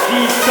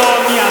poquito,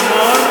 mi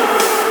amor.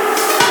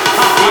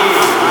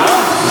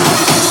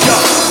 Yo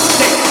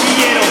te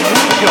quiero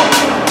mucho.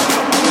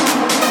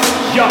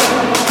 Yo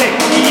te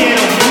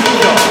quiero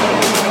mucho.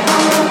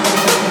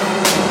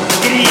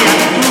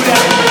 Criatura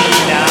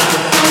divina.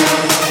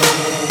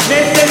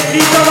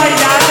 Necesito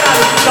bailar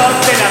al son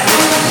de la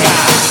música.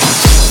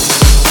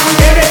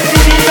 He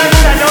decidido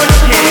esta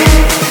noche,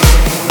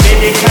 me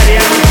dejaré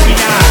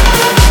alucinar.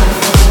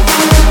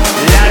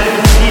 La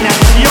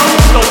alucinación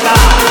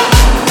total.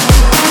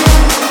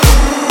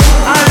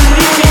 Al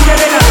límite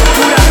de la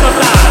locura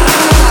total.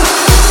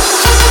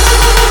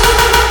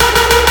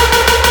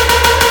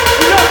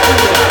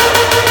 ¡Locura!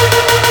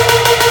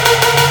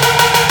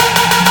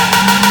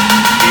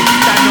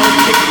 Esta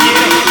noche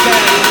quiero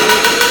ser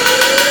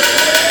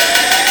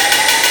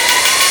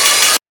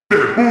 ¡De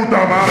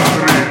puta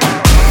madre!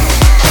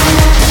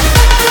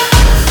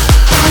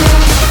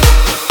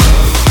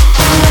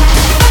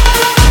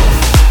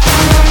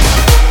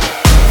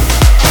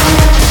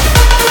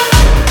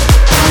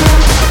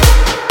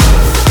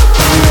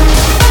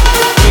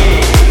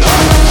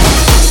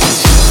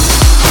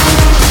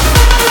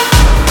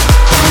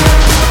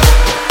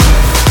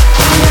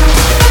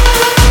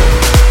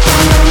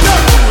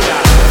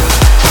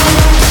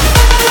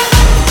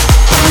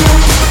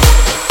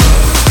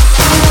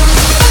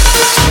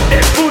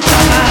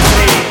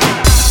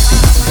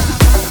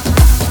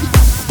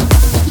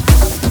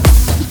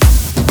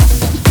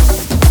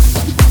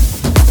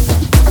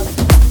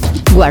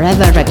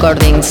 Guareber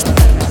Recordings.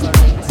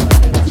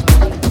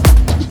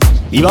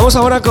 Y vamos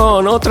ahora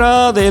con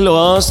otra de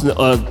los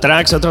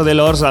tracks, otro de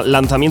los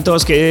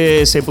lanzamientos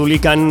que se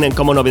publican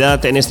como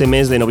novedad en este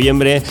mes de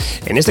noviembre.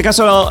 En este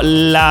caso,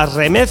 las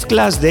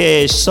remezclas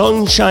de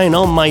Sunshine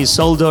on My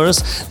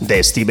Shoulders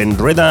de Steven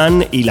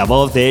Redan y la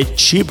voz de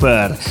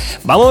Cheaper.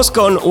 Vamos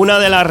con una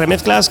de las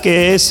remezclas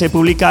que se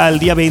publica el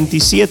día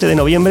 27 de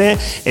noviembre.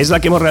 Es la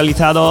que hemos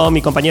realizado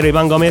mi compañero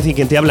Iván Gómez y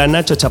quien te habla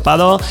Nacho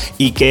Chapado,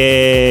 y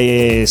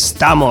que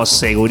estamos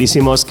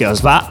segurísimos que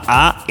os va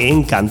a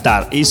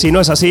encantar. Y si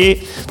no es así,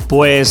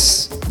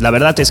 pues la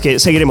verdad es que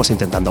seguiremos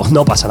intentando.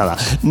 No pasa nada,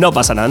 no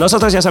pasa nada.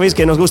 Nosotros ya sabéis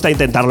que nos gusta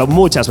intentarlo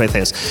muchas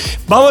veces.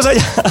 Vamos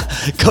allá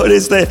con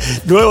este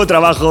nuevo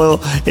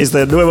trabajo,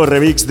 este nuevo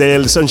remix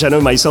del Sunshine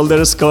on My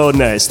Shoulders con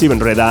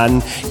Steven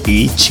Redan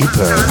y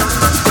Cheaper.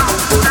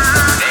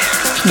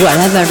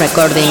 Guareber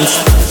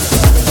Recordings.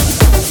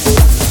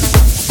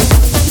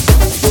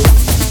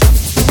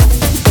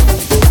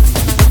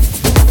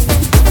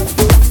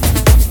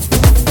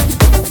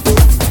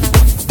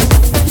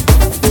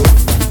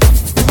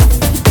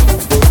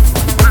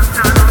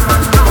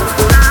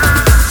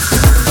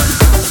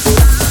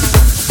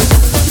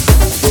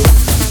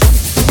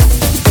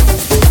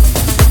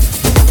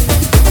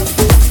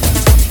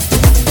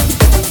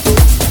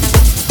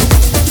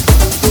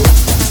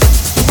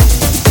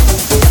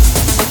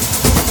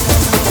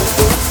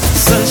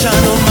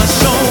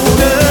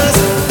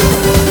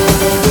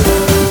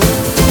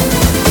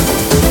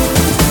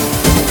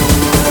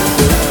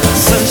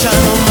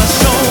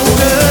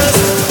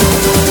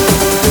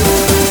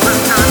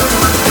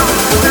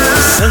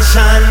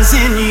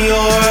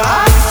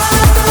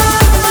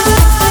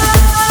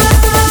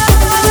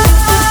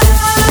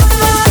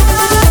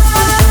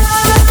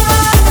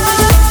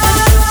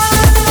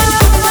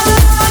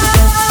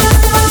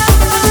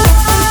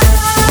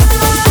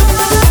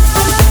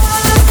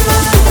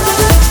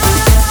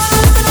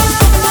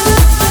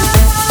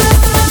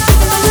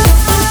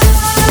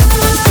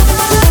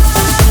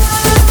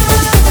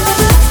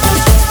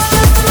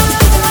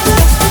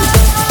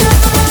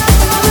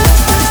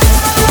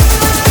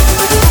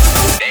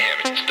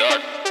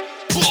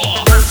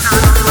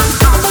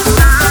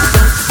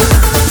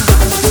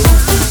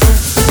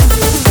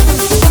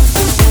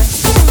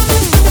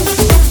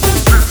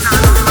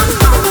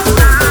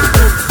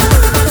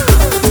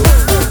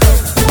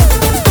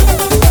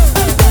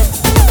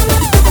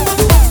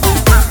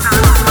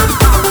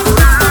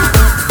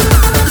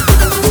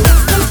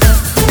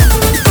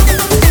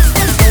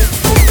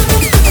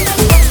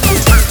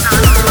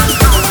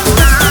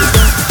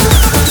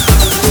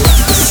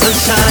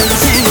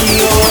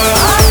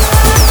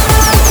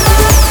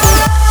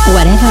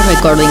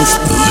 Recordings.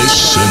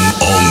 Listen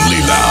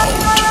only loud.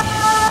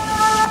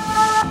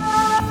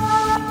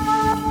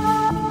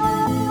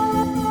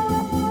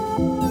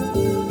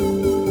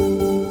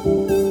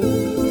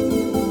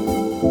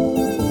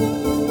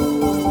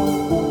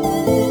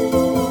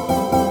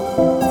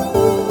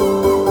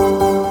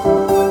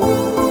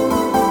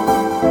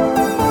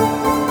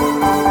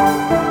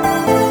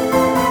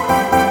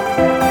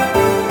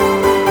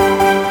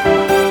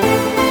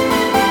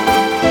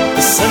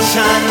 The sun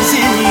shines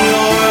in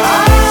your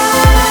eyes.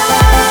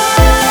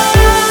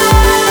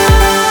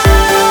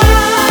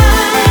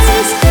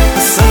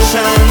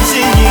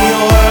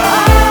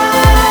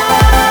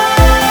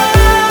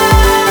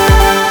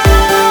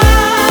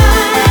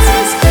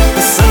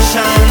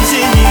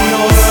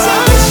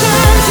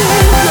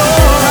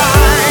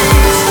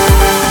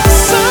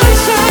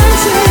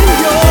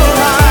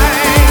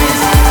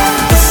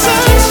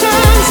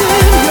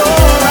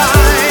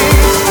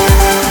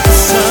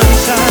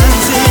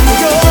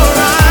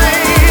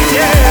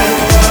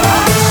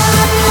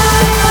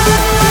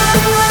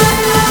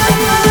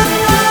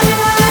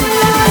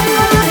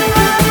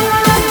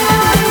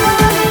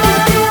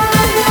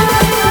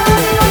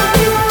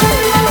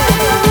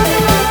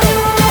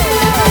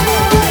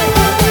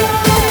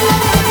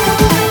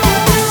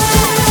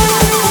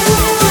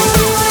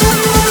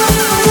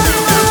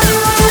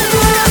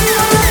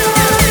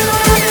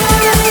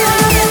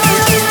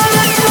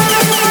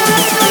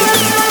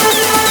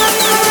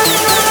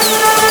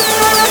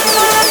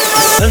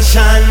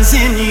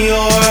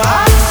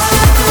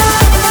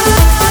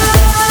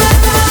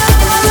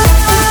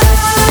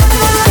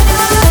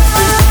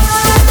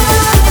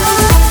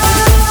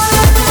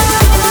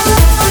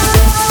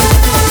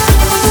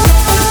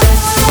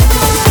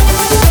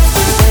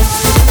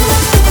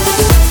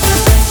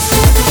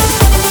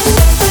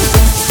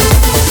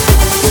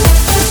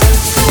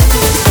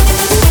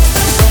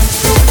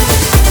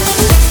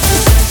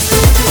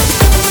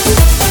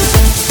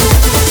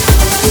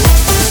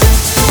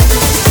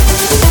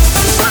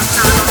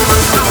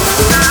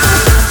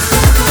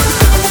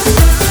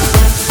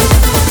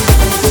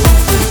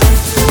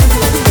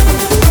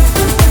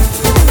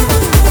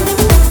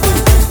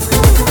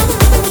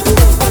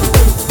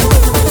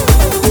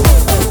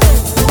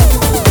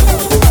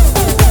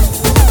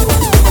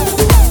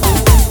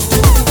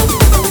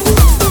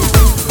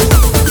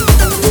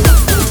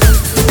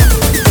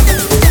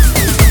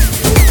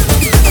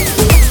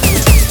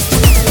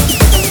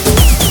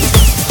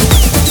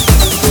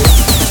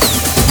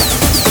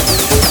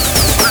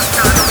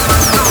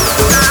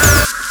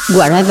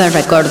 Guareber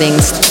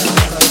Recordings.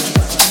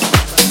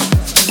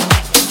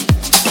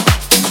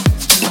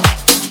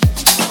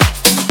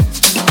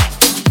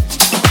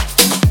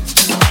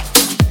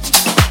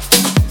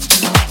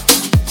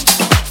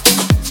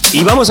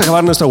 Y vamos a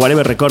acabar nuestro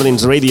Guareber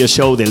Recordings Radio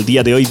Show del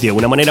día de hoy de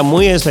una manera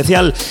muy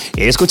especial,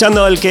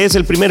 escuchando el que es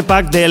el primer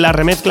pack de las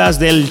remezclas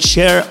del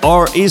Share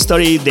Our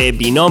History de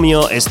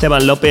Binomio,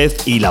 Esteban López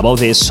y la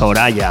voz de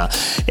Soraya.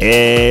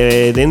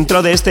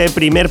 Dentro de este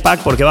primer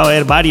pack, porque va a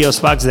haber varios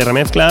packs de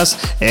remezclas,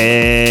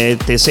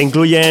 se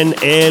incluyen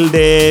el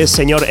de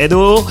Señor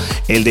Edu,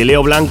 el de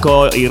Leo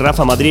Blanco y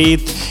Rafa Madrid,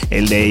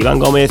 el de Iván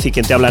Gómez y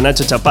quien te habla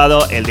Nacho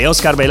Chapado, el de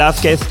Óscar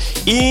Velázquez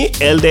y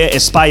el de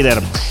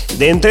Spider.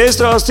 De entre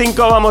estos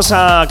 5 vamos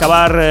a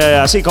acabar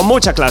así, con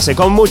mucha clase,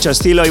 con mucho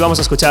estilo, y vamos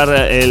a escuchar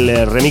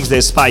el remix de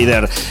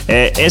Spider.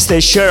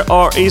 Este Share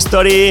Our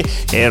History,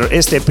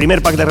 este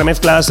primer pack de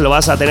remezclas, lo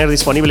vas a tener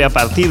disponible a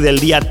partir del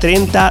día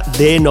 30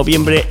 de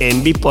noviembre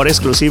en VIP por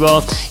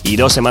exclusivo y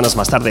 2 semanas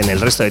más tarde en el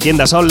resto de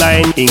tiendas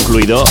online,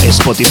 incluido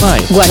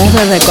Spotify.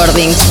 Guareber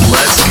Recordings.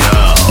 Let's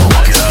go.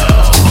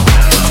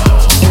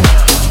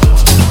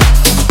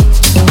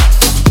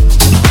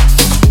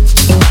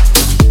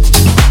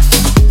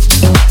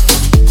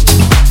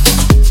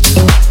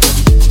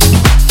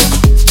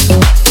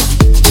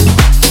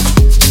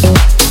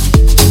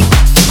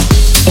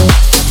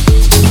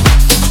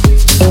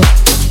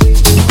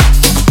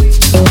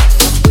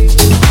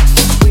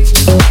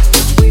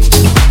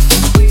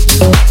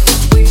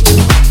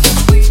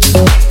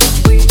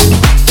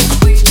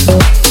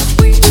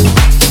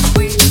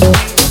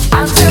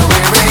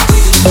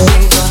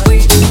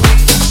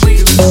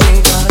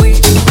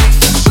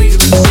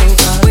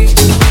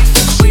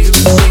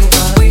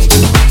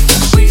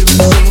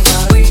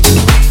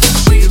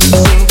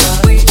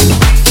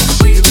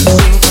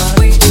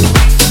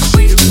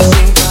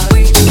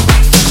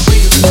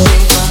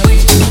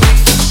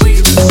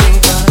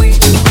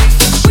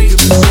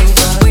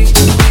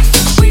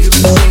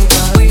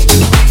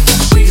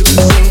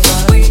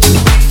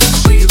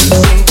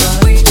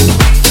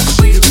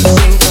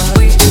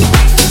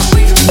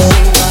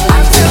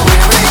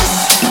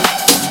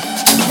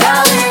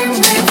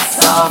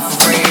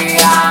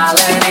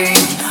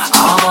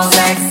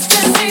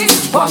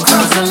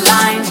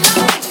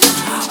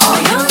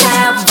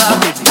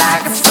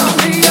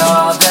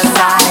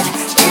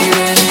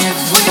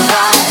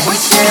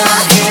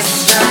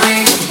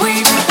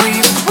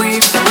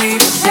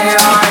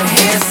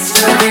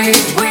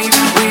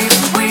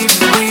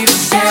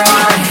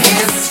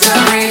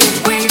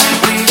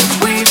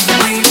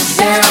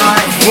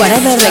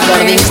 Guareber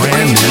Recordings.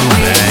 Brand new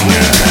banger.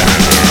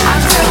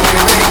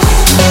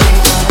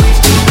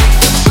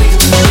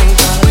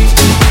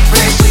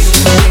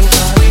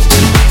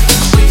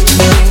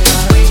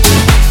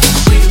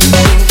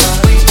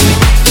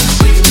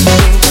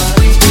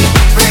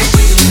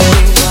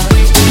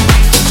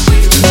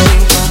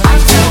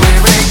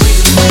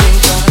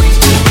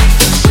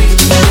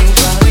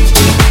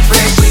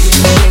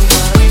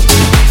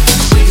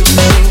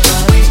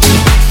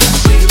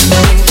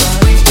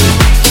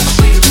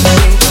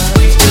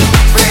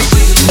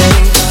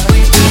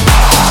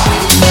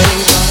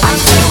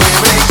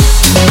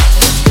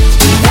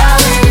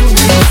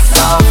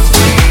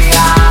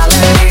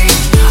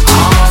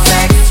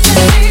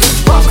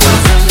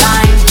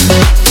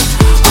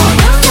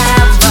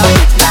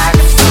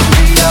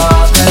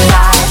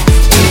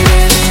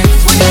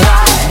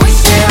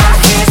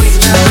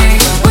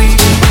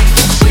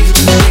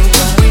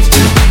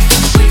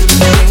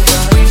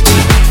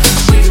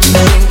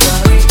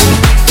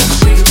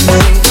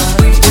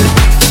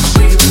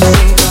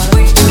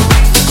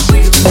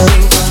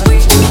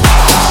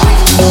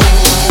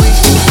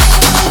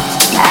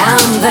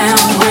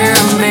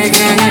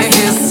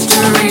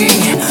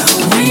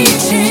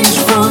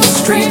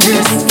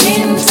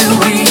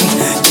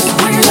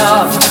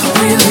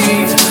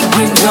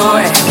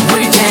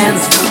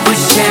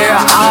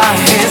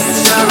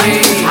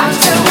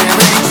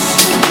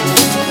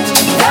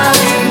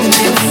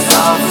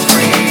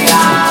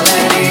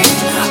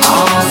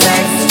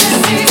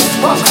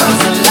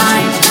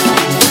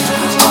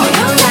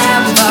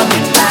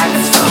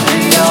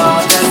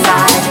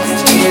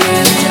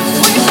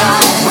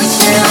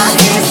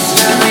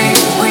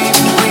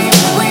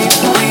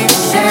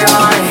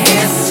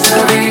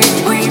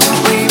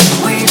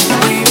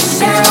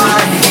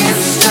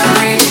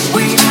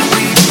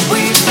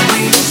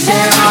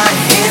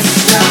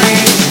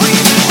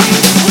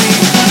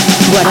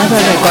 Guareber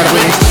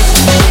Recordings.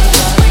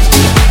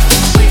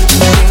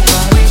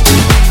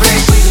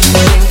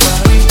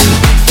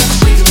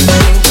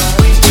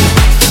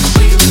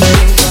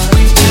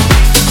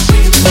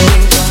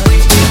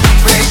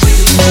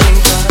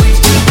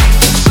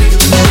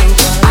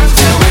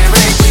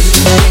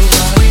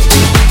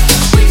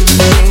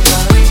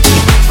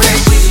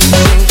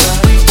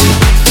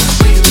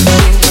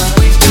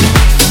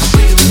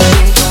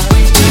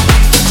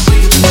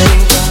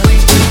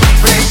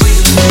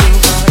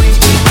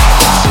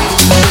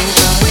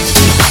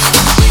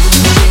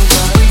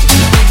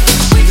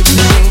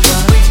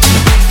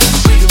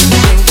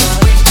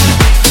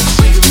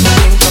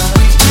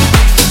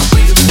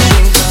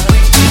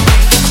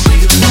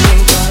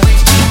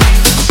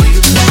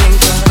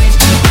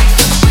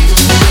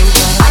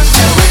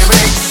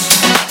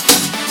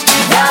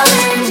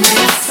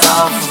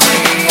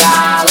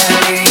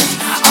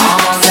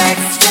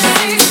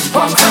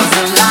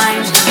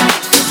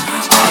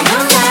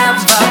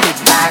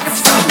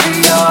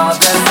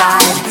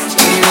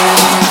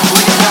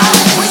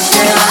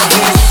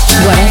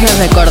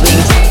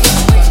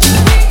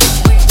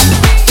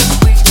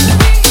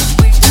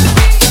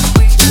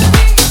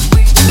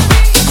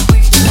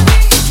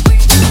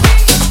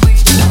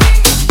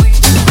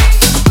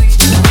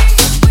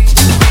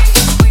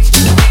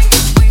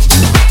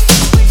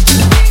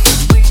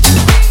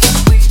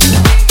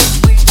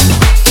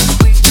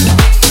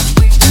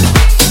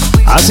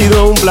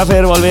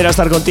 placer volver a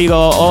estar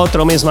contigo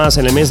otro mes más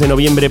en el mes de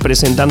noviembre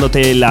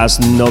presentándote las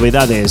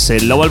novedades.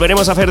 Lo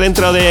volveremos a hacer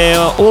dentro de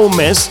un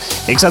mes,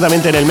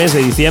 exactamente en el mes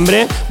de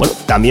diciembre. Bueno,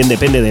 también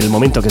depende del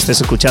momento que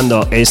estés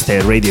escuchando este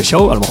radio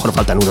show. A lo mejor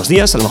faltan unos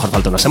días, a lo mejor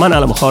falta una semana, a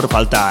lo mejor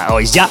falta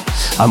hoy ya.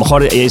 A lo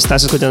mejor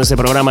estás escuchando este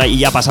programa y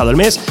ya ha pasado el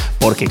mes,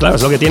 porque claro,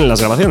 es lo que tienen las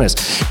grabaciones.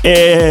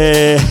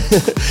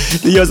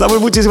 Y os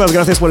damos muchísimas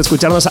gracias por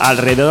escucharnos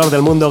alrededor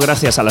del mundo,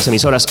 gracias a las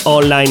emisoras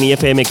online y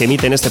FM que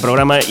emiten este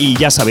programa, y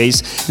ya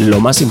sabéis lo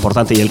más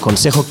importante y el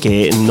consejo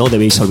que no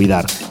debéis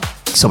olvidar,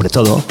 sobre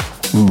todo,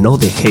 no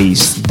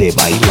dejéis de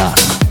bailar.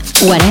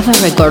 Guareber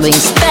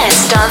Recordings.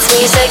 Best dance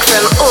music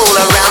from all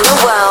around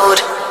the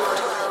world.